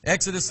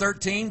 Exodus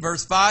 13,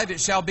 verse 5, it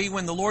shall be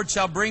when the Lord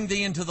shall bring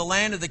thee into the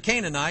land of the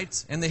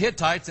Canaanites, and the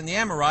Hittites, and the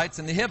Amorites,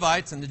 and the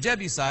Hivites, and the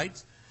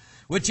Jebusites,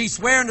 which he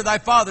sware unto thy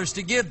fathers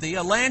to give thee,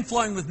 a land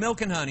flowing with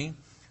milk and honey,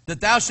 that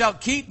thou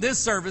shalt keep this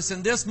service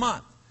in this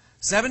month.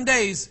 7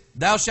 days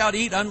thou shalt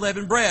eat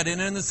unleavened bread,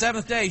 and in the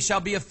 7th day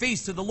shall be a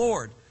feast to the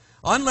Lord.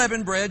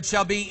 Unleavened bread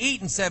shall be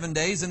eaten 7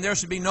 days, and there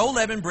shall be no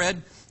leavened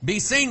bread be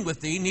seen with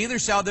thee, neither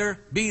shall there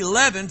be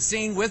leaven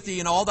seen with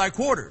thee in all thy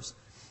quarters.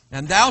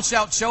 And thou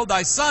shalt show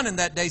thy son in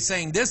that day,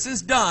 saying, this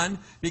is done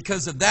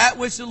because of that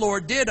which the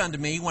Lord did unto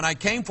me when I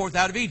came forth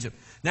out of Egypt.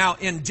 Now,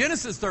 in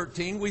Genesis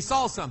 13, we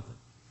saw something.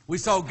 We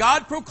saw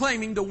God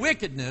proclaiming the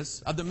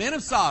wickedness of the men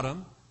of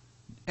Sodom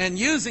and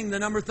using the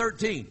number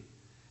 13.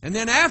 And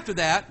then after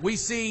that, we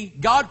see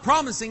God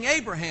promising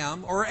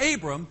Abraham, or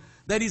Abram,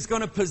 that he's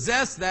going to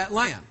possess that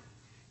land.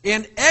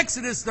 In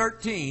Exodus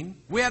 13,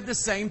 we have the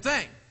same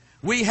thing.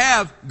 We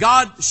have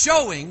God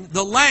showing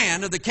the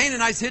land of the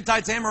Canaanites,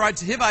 Hittites,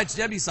 Amorites, Hivites,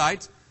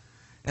 Jebusites.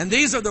 And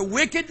these are the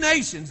wicked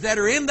nations that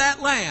are in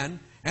that land,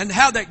 and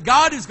how that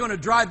God is going to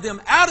drive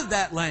them out of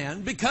that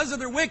land because of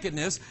their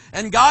wickedness,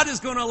 and God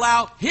is going to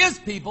allow His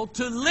people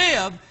to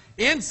live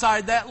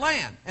inside that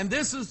land. And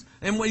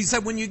He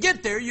said, when you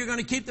get there, you're going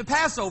to keep the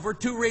Passover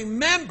to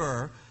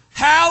remember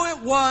how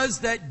it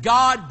was that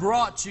God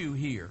brought you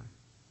here.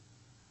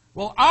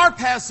 Well, our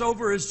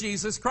Passover is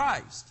Jesus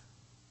Christ.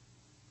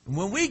 And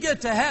when we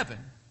get to heaven,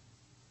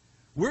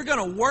 we're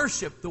going to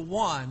worship the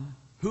one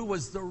who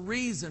was the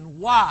reason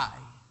why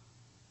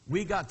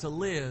we got to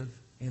live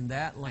in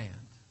that land.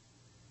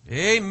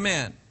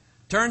 Amen.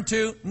 Turn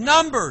to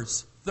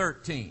Numbers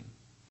 13.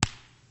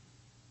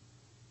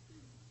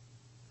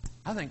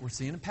 I think we're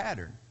seeing a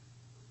pattern.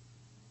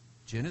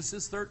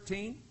 Genesis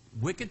 13,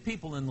 wicked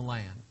people in the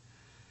land.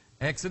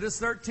 Exodus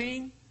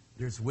 13,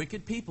 there's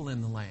wicked people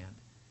in the land.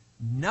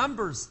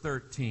 Numbers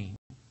 13,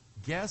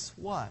 guess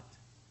what?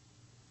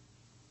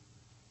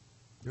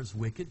 There's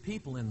wicked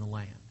people in the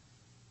land.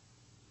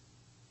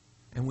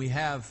 And we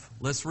have,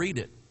 let's read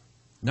it.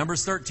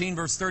 Numbers 13,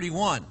 verse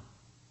 31.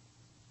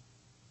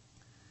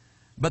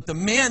 But the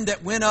men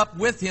that went up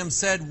with him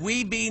said,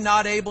 We be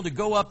not able to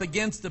go up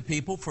against the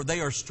people, for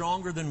they are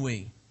stronger than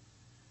we.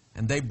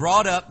 And they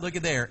brought up, look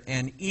at there,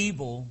 an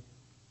evil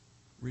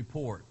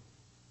report.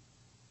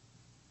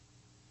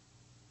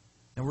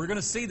 And we're going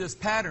to see this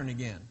pattern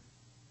again.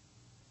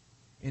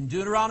 In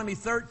Deuteronomy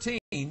 13,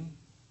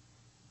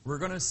 we're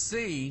going to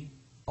see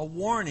a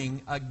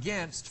warning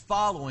against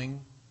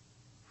following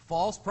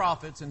false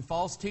prophets and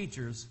false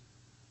teachers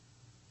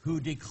who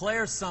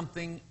declare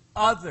something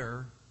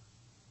other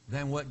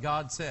than what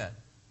God said.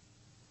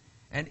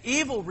 An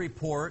evil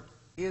report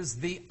is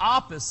the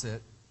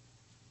opposite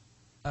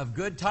of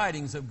good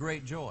tidings of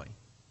great joy.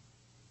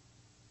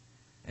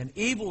 An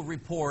evil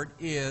report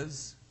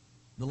is,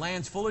 the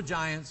land's full of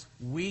giants,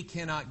 we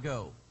cannot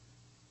go.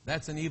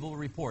 That's an evil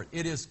report.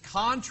 It is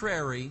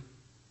contrary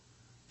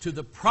to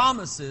the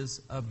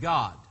promises of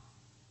God.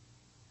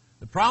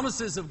 The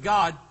promises of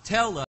God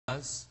tell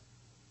us,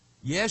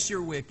 yes,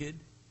 you're wicked,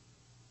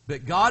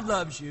 but God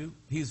loves you.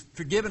 He's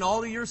forgiven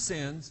all of your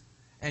sins,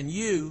 and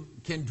you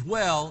can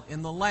dwell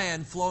in the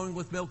land flowing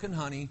with milk and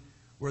honey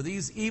where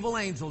these evil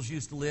angels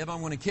used to live.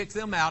 I'm going to kick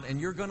them out, and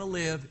you're going to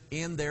live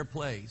in their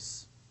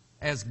place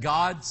as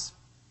God's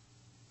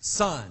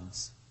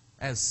sons,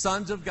 as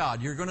sons of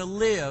God. You're going to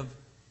live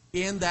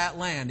in that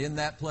land, in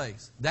that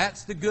place.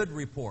 That's the good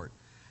report.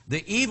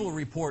 The evil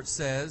report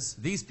says,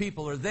 these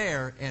people are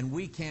there, and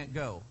we can't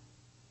go.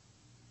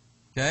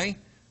 Okay?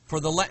 For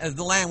the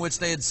land which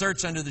they had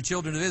searched unto the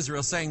children of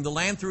Israel, saying, The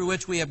land through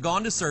which we have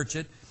gone to search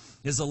it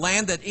is a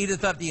land that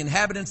eateth up the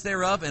inhabitants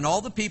thereof, and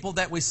all the people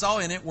that we saw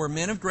in it were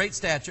men of great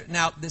stature.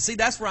 Now, see,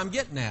 that's where I'm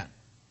getting at.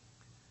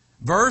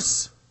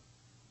 Verse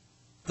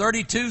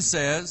 32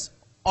 says,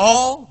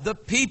 all the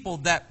people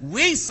that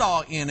we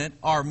saw in it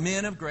are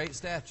men of great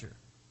stature.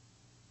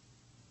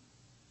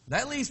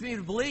 That leads me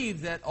to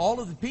believe that all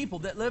of the people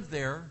that lived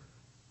there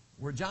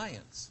were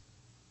giants,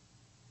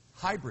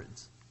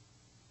 hybrids.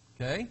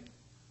 Okay?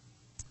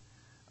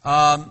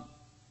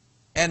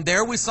 And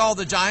there we saw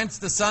the giants,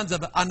 the sons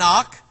of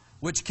Anak,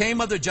 which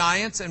came of the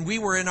giants, and we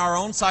were in our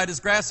own sight as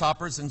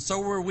grasshoppers, and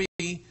so were we,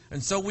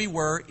 and so we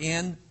were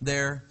in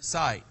their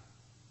sight.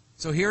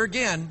 So here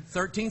again,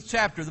 13th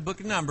chapter of the book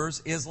of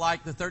Numbers is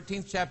like the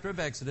 13th chapter of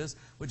Exodus,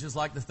 which is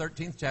like the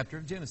 13th chapter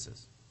of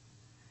Genesis.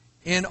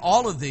 In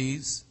all of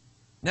these,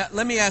 now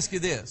let me ask you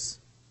this.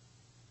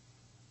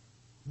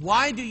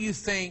 Why do you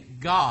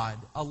think God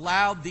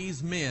allowed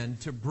these men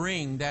to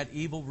bring that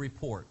evil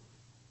report?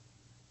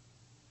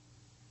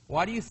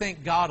 Why do you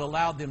think God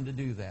allowed them to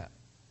do that?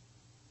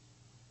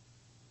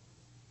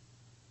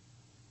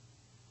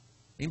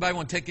 Anybody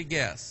want to take a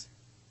guess?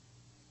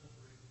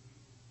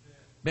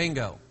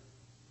 Bingo.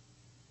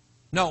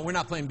 No, we're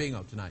not playing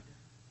bingo tonight.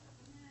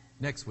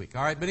 Next week.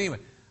 All right, but anyway,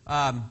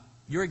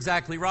 you're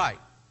exactly right.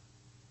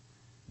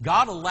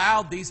 God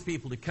allowed these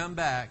people to come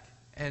back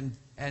and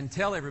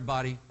tell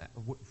everybody,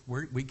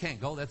 we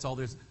can't go, that's all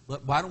there's.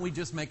 Why don't we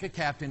just make a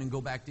captain and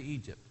go back to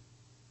Egypt?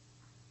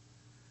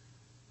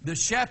 The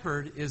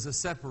shepherd is a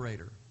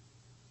separator.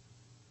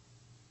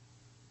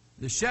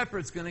 The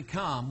shepherd's going to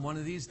come one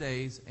of these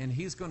days, and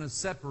he's going to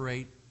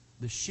separate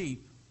the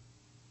sheep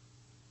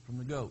from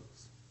the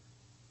goats.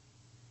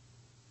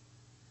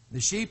 The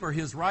sheep are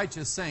his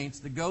righteous saints.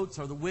 The goats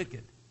are the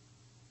wicked.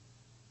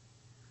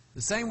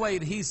 The same way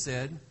that he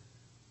said,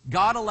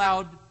 God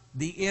allowed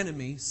the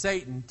enemy,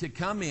 Satan, to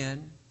come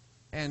in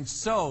and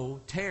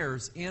sow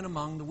tares in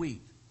among the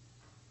wheat.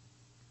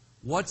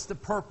 What's the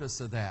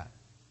purpose of that?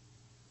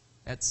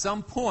 At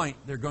some point,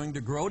 they're going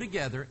to grow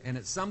together, and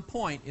at some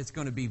point, it's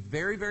going to be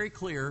very, very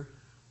clear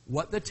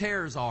what the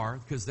tares are,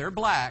 because they're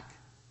black.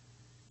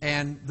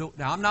 And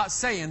now, I'm not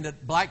saying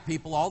that black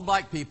people, all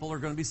black people, are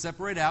going to be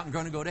separated out and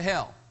going to go to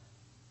hell,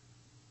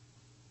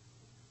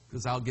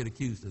 because I'll get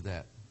accused of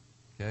that.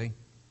 Okay?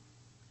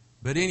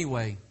 But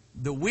anyway,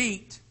 the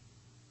wheat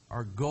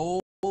are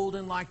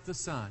golden like the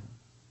sun.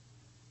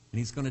 And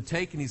he's going to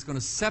take and he's going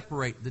to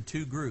separate the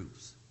two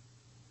groups.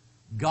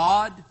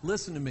 God,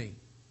 listen to me,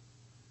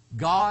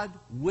 God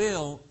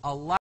will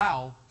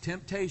allow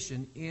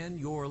temptation in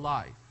your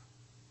life.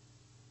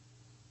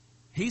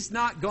 He's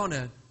not going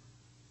to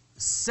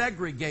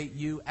segregate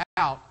you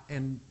out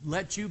and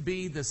let you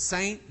be the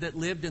saint that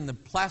lived in the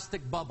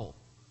plastic bubble.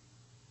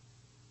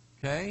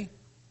 Okay?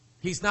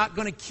 He's not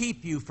going to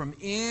keep you from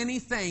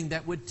anything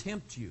that would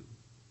tempt you.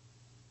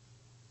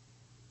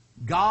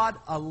 God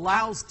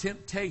allows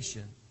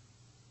temptation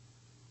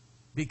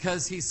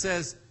because He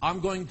says, I'm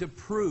going to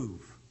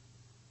prove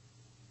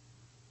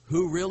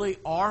who really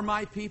are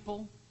my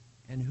people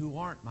and who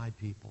aren't my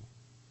people.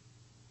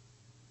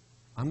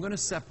 I'm going to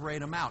separate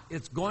them out.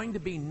 It's going to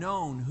be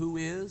known who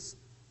is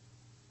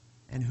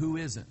and who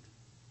isn't.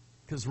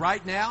 Because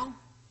right now,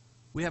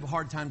 we have a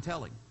hard time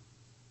telling.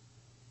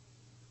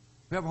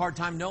 We have a hard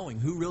time knowing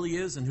who really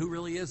is and who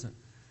really isn't.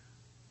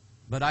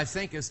 But I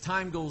think as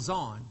time goes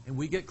on and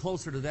we get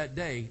closer to that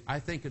day, I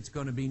think it's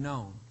going to be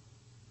known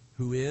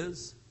who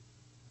is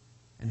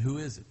And who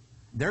is it?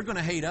 They're going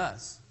to hate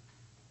us.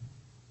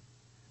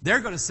 They're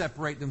going to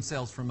separate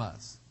themselves from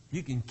us.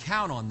 You can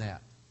count on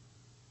that.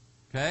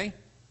 Okay?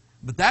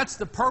 But that's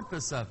the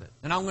purpose of it.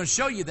 And I'm going to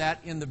show you that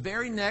in the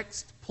very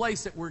next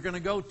place that we're going to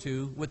go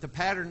to with the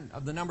pattern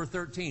of the number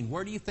 13.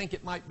 Where do you think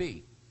it might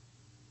be?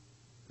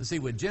 Let's see,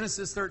 with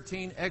Genesis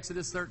 13,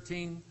 Exodus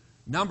 13,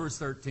 Numbers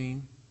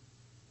 13,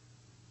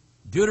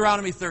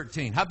 Deuteronomy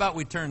 13. How about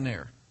we turn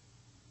there?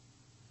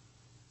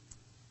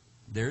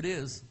 There it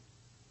is.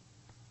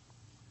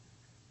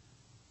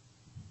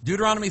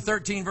 Deuteronomy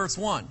 13, verse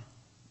 1.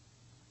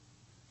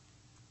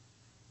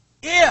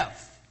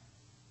 If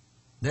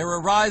there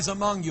arise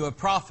among you a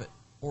prophet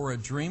or a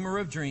dreamer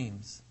of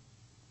dreams,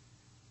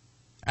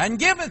 and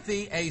giveth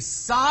thee a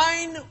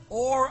sign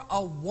or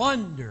a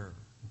wonder.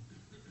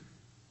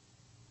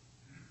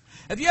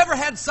 Have you ever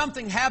had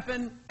something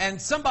happen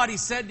and somebody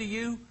said to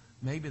you,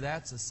 maybe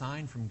that's a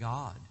sign from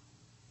God?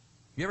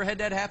 You ever had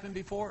that happen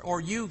before?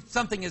 Or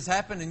something has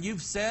happened and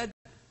you've said,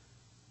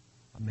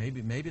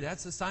 maybe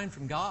that's a sign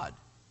from God.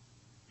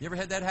 You ever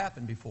had that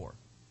happen before?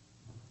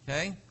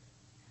 Okay?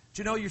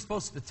 Do you know you're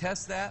supposed to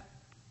test that?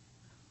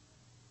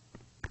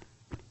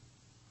 You're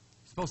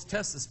supposed to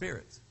test the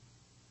spirits.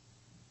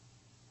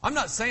 I'm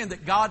not saying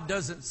that God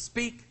doesn't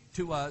speak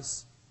to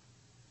us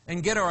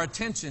and get our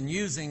attention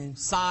using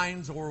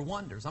signs or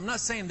wonders. I'm not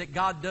saying that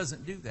God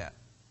doesn't do that.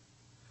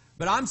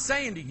 But I'm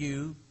saying to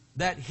you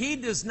that He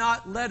does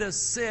not let us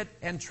sit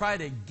and try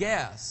to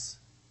guess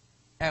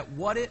at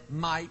what it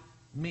might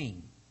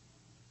mean.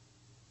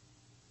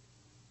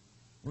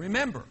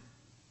 Remember,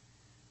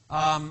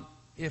 I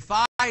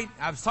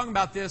was talking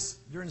about this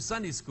during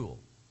Sunday school.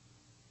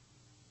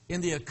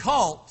 In the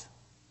occult,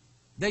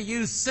 they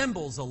use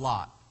symbols a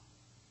lot.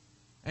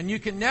 And you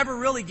can never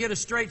really get a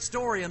straight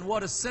story on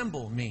what a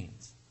symbol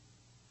means.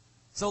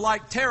 So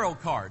like tarot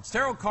cards.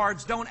 Tarot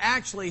cards don't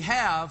actually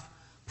have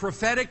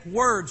prophetic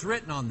words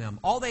written on them.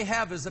 All they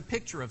have is a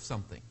picture of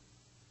something.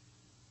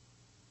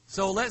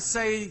 So let's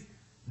say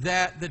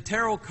that the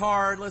tarot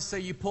card, let's say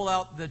you pull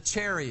out the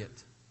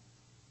Chariot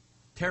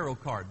tarot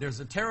card. There's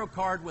a tarot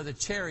card with a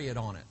chariot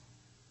on it.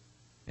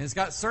 And it's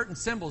got certain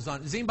symbols on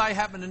it. Does anybody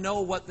happen to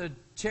know what the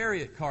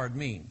Chariot card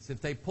means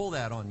if they pull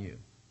that on you?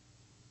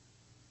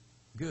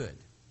 Good.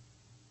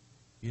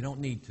 You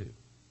don't need to.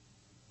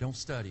 Don't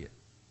study it.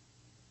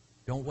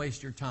 Don't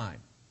waste your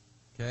time.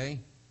 Okay?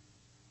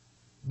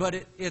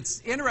 But it's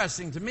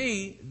interesting to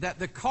me that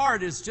the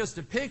card is just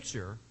a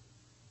picture,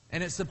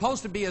 and it's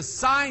supposed to be a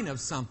sign of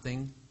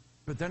something,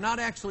 but they're not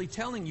actually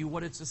telling you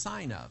what it's a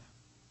sign of.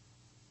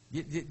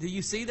 Do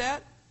you see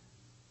that?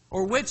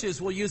 Or witches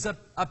will use a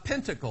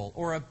pentacle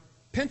or a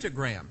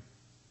pentagram.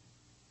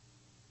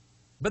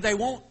 But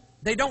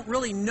they don't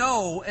really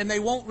know, and they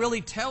won't really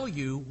tell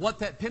you what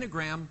that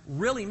pentagram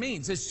really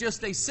means. It's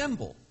just a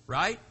symbol,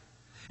 right?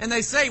 And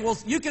they say, well,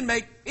 you can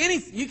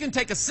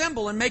take a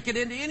symbol and make it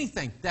into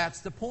anything.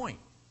 That's the point.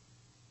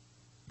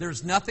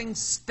 There's nothing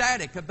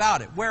static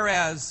about it.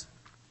 Whereas,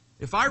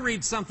 if I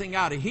read something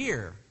out of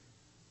here,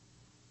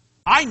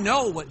 I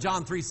know what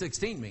John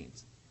 3:16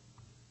 means.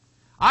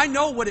 I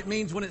know what it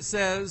means when it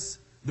says,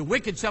 the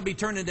wicked shall be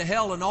turned into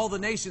hell and all the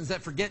nations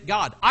that forget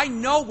God. I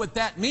know what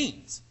that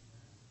means.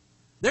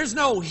 There's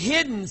no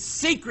hidden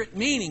secret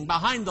meaning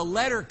behind the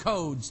letter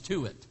codes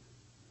to it.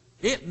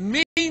 It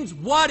means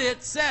what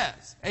it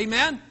says.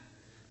 Amen?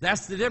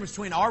 That's the difference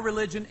between our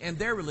religion and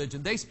their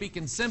religion. They speak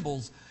in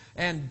symbols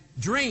and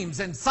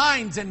dreams and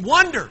signs and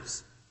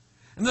wonders.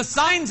 And the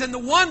signs and the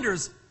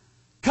wonders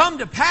come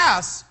to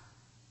pass,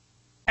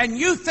 and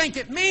you think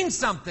it means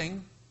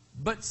something,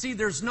 but see,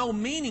 there's no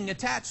meaning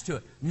attached to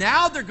it.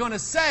 Now they're going to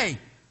say,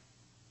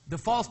 the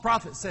false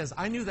prophet says,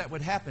 I knew that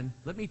would happen.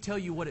 Let me tell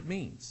you what it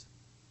means.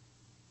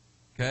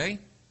 Okay?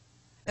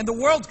 And the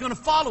world's going to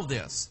follow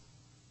this.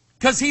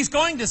 Because he's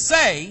going to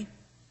say,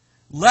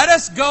 let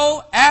us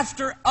go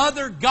after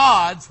other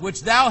gods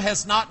which thou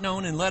hast not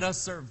known, and let us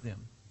serve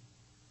them.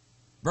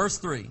 Verse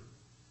 3.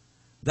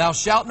 Thou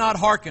shalt not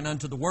hearken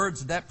unto the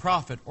words of that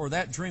prophet or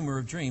that dreamer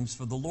of dreams,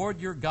 for the Lord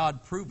your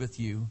God proveth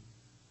you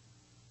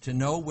to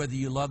know whether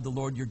you love the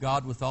Lord your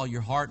God with all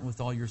your heart and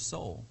with all your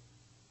soul.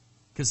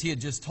 Because he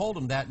had just told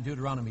them that in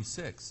Deuteronomy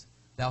 6.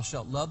 Thou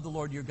shalt love the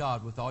Lord your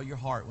God with all your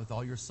heart, with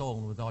all your soul,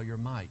 and with all your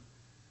might.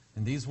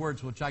 And these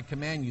words which I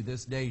command you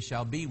this day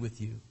shall be with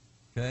you.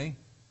 Okay?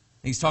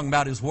 He's talking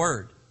about his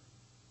word.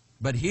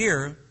 But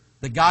here,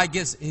 the guy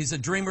he's a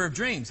dreamer of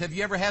dreams. Have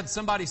you ever had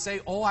somebody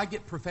say, oh, I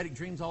get prophetic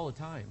dreams all the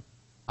time?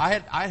 I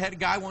had a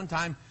guy one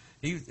time,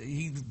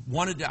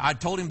 I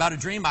told him about a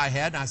dream I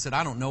had, and I said,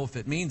 I don't know if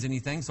it means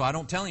anything, so I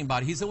don't tell him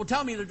about it. He said, well,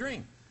 tell me the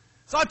dream.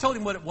 So I told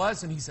him what it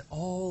was, and he said,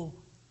 oh,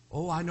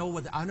 I know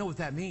what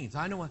that means.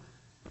 I know what.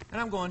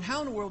 And I'm going, how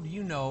in the world do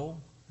you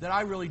know that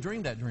I really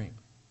dreamed that dream?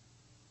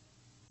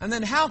 And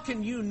then how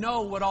can you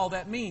know what all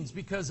that means?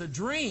 Because a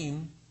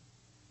dream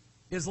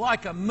is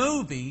like a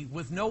movie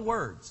with no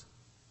words.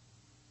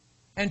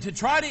 And to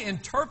try to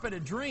interpret a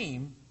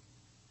dream,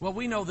 well,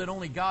 we know that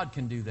only God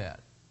can do that.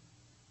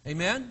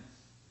 Amen?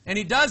 And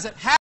He does it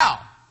how?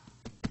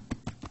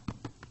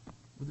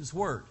 With His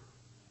Word.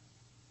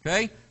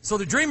 Okay? So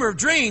the dreamer of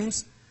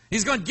dreams,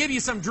 he's going to give you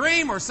some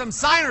dream or some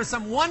sign or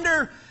some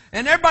wonder,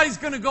 and everybody's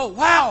going to go,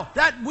 wow,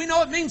 that we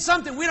know it means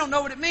something. We don't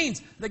know what it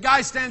means. The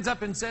guy stands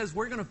up and says,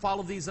 we're going to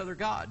follow these other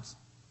gods.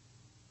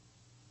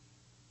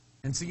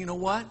 And so you know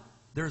what?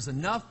 There's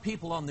enough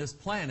people on this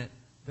planet,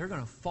 they're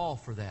going to fall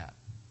for that.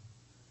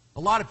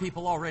 A lot of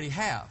people already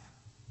have.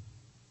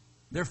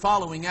 They're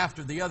following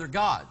after the other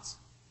gods.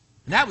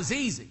 And that was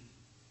easy.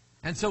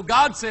 And so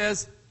God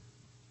says,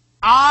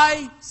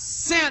 I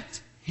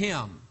sent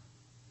him.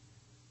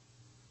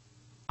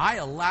 I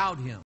allowed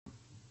him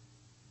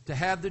to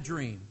have the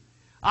dream.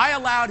 I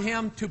allowed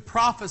him to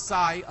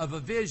prophesy of a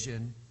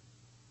vision,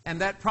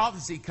 and that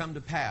prophecy come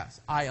to pass.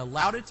 I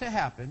allowed it to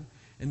happen,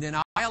 and then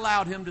I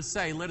allowed him to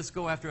say, let us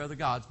go after other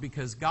gods,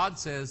 because God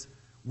says,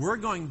 we're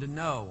going to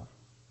know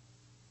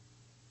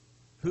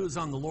who's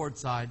on the Lord's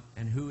side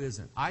and who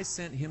isn't. I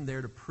sent him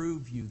there to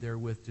prove you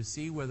therewith, to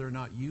see whether or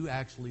not you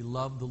actually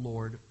love the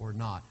Lord or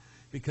not.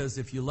 Because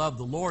if you love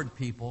the Lord,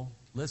 people,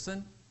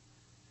 listen,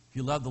 if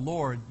you love the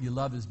Lord, you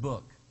love his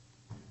book.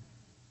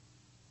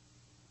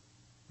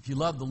 If you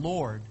love the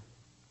Lord,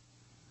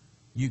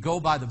 you go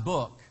by the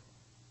book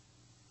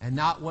and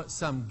not what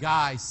some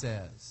guy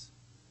says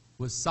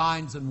with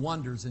signs and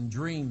wonders and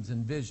dreams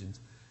and visions.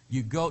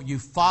 You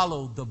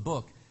follow the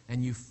book,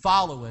 and you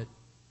follow it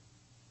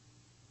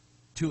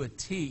to a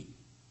T.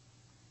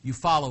 You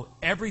follow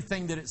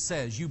everything that it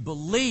says. You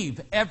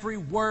believe every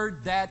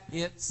word that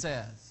it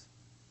says.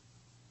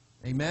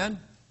 Amen?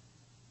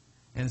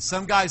 And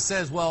some guy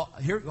says, well,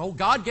 here, oh,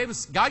 God gave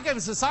us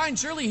a sign.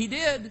 Surely he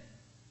did.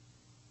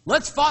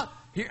 Let's follow.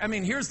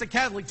 Here's the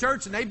Catholic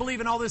Church, and they believe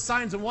in all these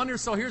signs and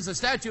wonders, so here's a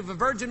statue of a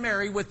Virgin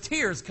Mary with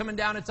tears coming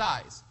down its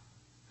eyes.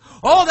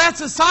 Oh,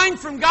 that's a sign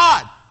from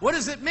God. What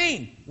does it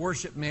mean?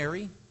 Worship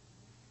Mary.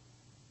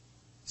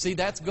 See,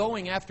 that's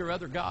going after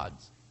other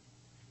gods.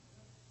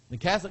 The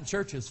Catholic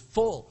Church is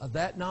full of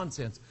that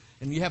nonsense.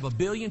 And you have 1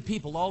 billion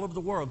people all over the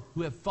world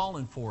who have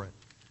fallen for it.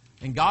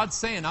 And God's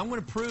saying, I'm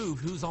going to prove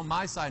who's on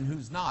my side and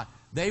who's not.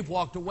 They've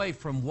walked away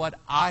from what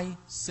I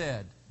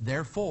said.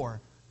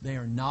 Therefore, they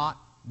are not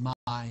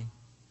my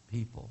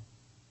people.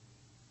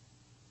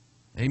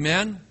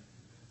 Amen?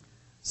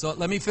 So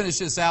let me finish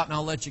this out and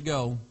I'll let you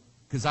go,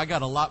 because I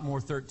got a lot more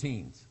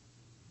 13s.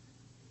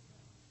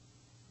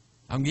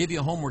 I'm going to give you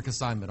a homework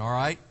assignment, all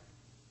right?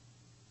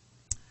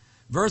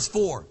 Verse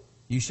 4.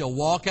 You shall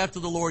walk after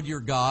the Lord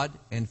your God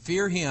and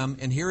fear him,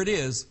 and here it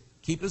is,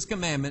 keep his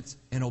commandments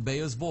and obey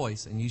his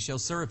voice, and you shall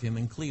serve him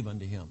and cleave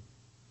unto him.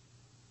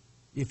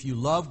 If you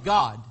love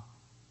God,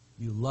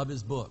 you love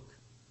his book.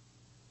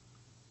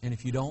 And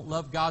if you don't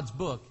love God's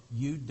book,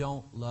 you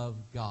don't love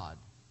God.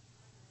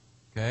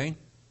 Okay?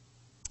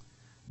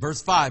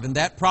 Verse 5, and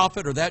that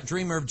prophet or that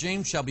dreamer of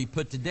dreams shall be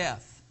put to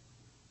death,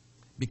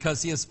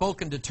 because he has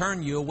spoken to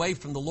turn you away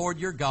from the Lord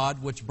your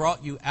God, which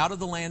brought you out of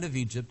the land of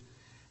Egypt,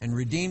 and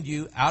redeemed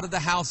you out of the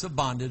house of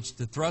bondage,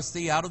 to thrust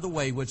thee out of the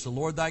way which the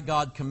Lord thy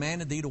God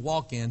commanded thee to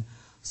walk in.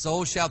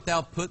 So shalt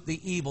thou put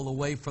the evil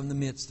away from the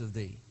midst of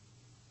thee.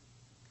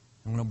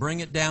 I'm going to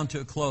bring it down to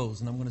a close,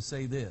 and I'm going to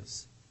say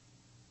this.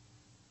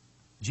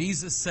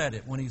 Jesus said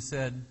it when he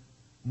said,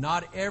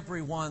 not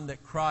everyone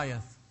that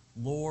crieth,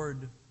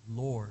 Lord,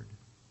 Lord,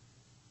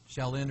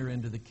 shall enter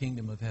into the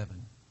kingdom of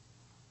heaven.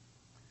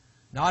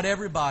 Not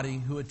everybody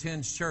who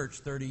attends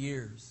church 30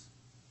 years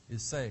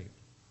is saved.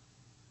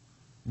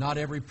 Not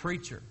every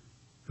preacher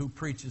who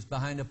preaches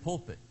behind a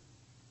pulpit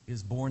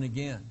is born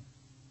again.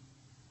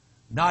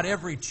 Not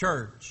every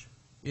church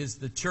is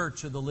the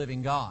church of the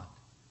living God.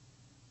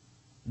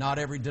 Not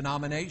every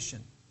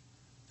denomination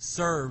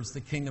serves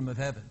the kingdom of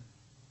heaven.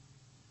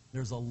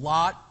 There's a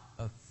lot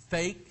of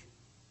fake,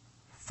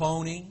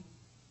 phony,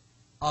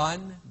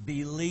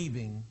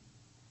 unbelieving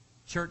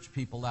church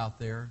people out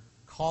there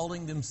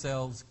calling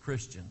themselves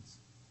Christians.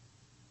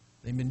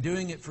 They've been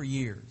doing it for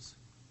years.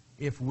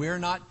 If we're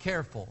not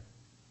careful,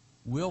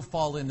 we'll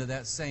fall into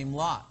that same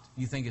lot.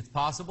 You think it's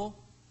possible?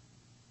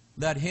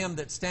 Let him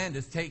that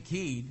standeth take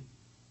heed,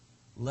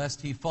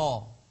 lest he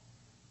fall.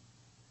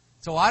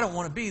 So I don't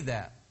want to be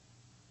that.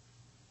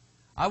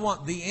 I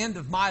want the end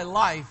of my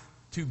life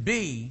to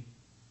be,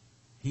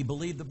 he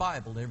believed the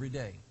Bible every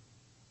day.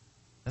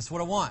 That's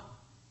what I want.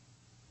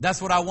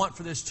 That's what I want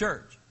for this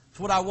church. It's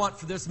what I want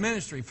for this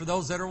ministry, for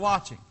those that are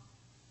watching.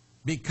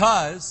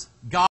 Because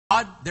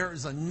God, there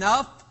is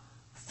enough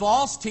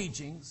false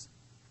teachings,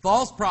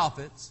 false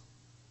prophets,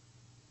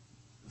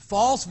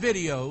 false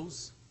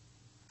videos,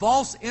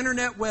 false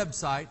internet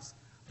websites.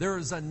 There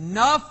is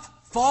enough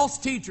false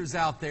teachers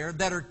out there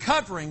that are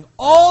covering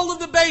all of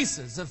the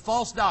bases of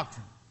false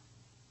doctrine.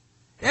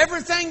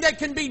 Everything that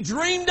can be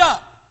dreamed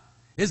up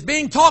is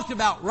being talked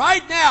about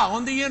right now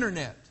on the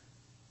internet.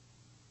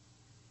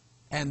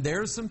 And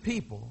there's some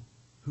people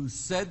who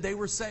said they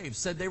were saved,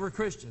 said they were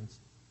Christians,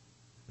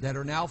 that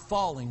are now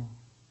falling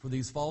for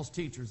these false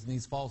teachers and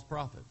these false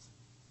prophets.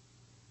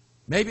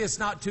 Maybe it's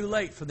not too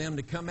late for them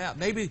to come out.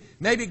 Maybe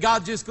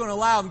God's just going to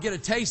allow them to get a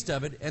taste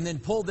of it and then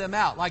pull them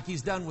out like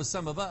He's done with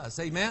some of us.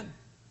 Amen?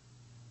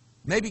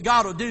 Maybe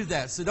God will do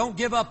that. So don't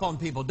give up on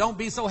people. Don't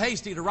be so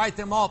hasty to write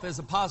them off as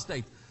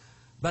apostates.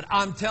 But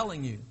I'm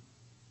telling you,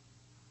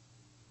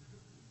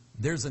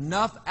 there's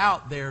enough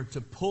out there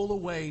to pull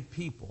away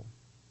people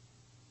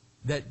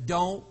that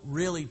don't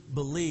really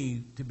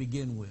believe to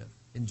begin with.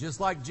 And just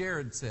like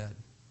Jared said,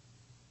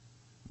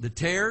 the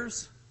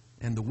tares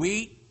and the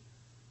wheat,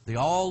 they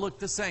all look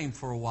the same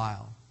for a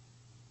while.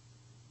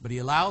 But he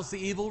allows the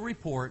evil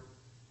report,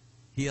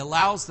 he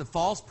allows the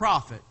false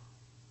prophet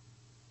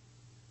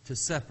to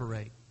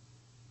separate,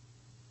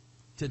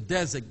 to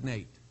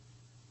designate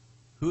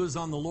who is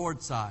on the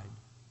Lord's side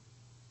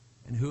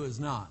and who is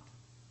not.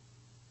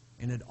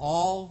 And it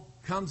all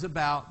comes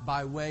about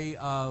by way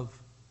of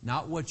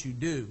not what you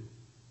do,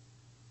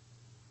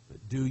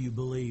 but do you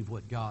believe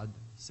what God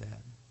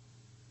said?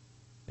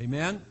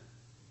 Amen?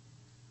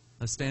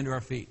 Let's stand to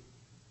our feet.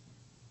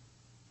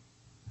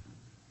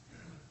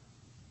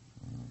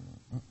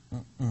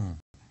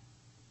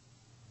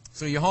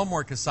 So your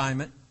homework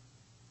assignment,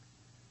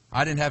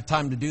 I didn't have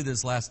time to do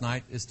this last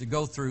night, is to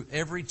go through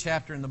every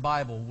chapter in the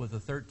Bible with a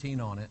 13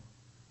 on it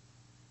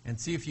and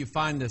see if you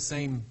find the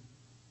same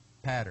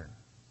pattern.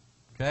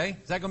 Okay?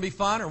 Is that going to be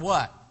fun or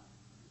what?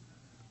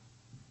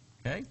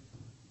 Okay?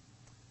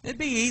 It'd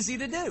be easy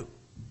to do.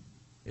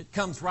 It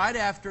comes right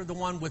after the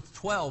one with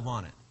 12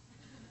 on it.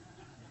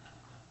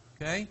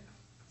 Okay?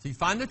 So you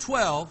find the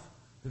 12,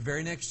 the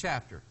very next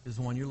chapter is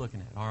the one you're looking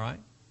at. All right?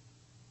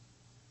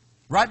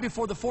 Right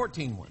before the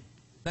 14 one.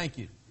 Thank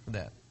you for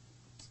that.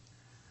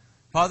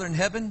 Father in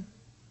heaven,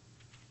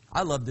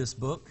 I love this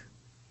book.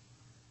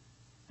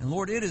 And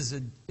Lord,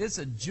 it's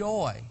a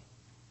joy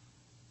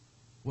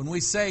when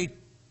we say,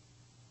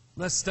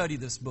 let's study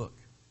this book.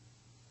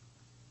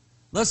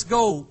 Let's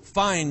go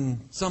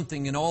find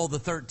something in all the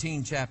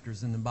 13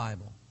 chapters in the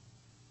Bible.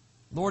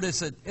 Lord,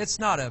 it's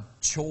not a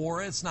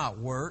chore, it's not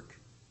work.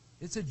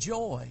 It's a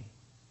joy.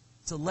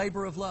 It's a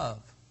labor of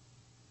love.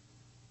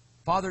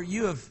 Father,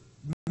 you have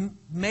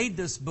made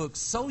this book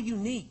so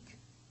unique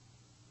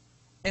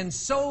and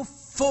so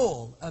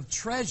full of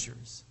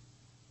treasures.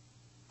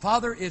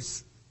 Father,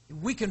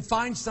 we can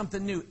find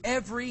something new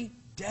every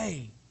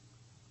day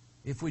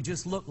if we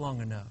just look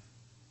long enough.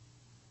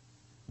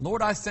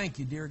 Lord, I thank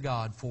you, dear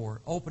God,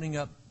 for opening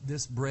up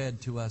this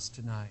bread to us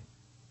tonight.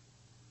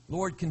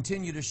 Lord,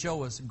 continue to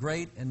show us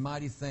great and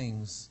mighty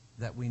things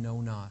that we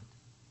know not.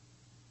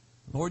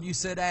 Lord, you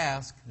said,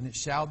 ask, and it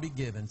shall be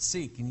given.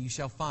 Seek, and you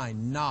shall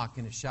find. Knock,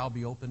 and it shall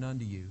be opened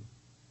unto you.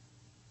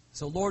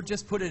 So, Lord,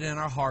 just put it in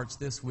our hearts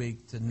this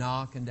week to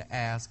knock and to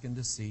ask and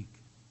to seek.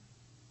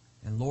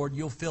 And, Lord,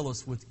 you'll fill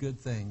us with good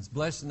things.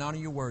 Bless and honor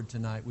your word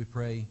tonight, we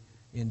pray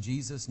in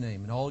Jesus'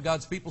 name. And all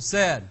God's people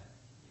said,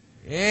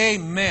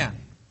 Amen.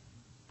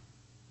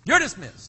 You're dismissed.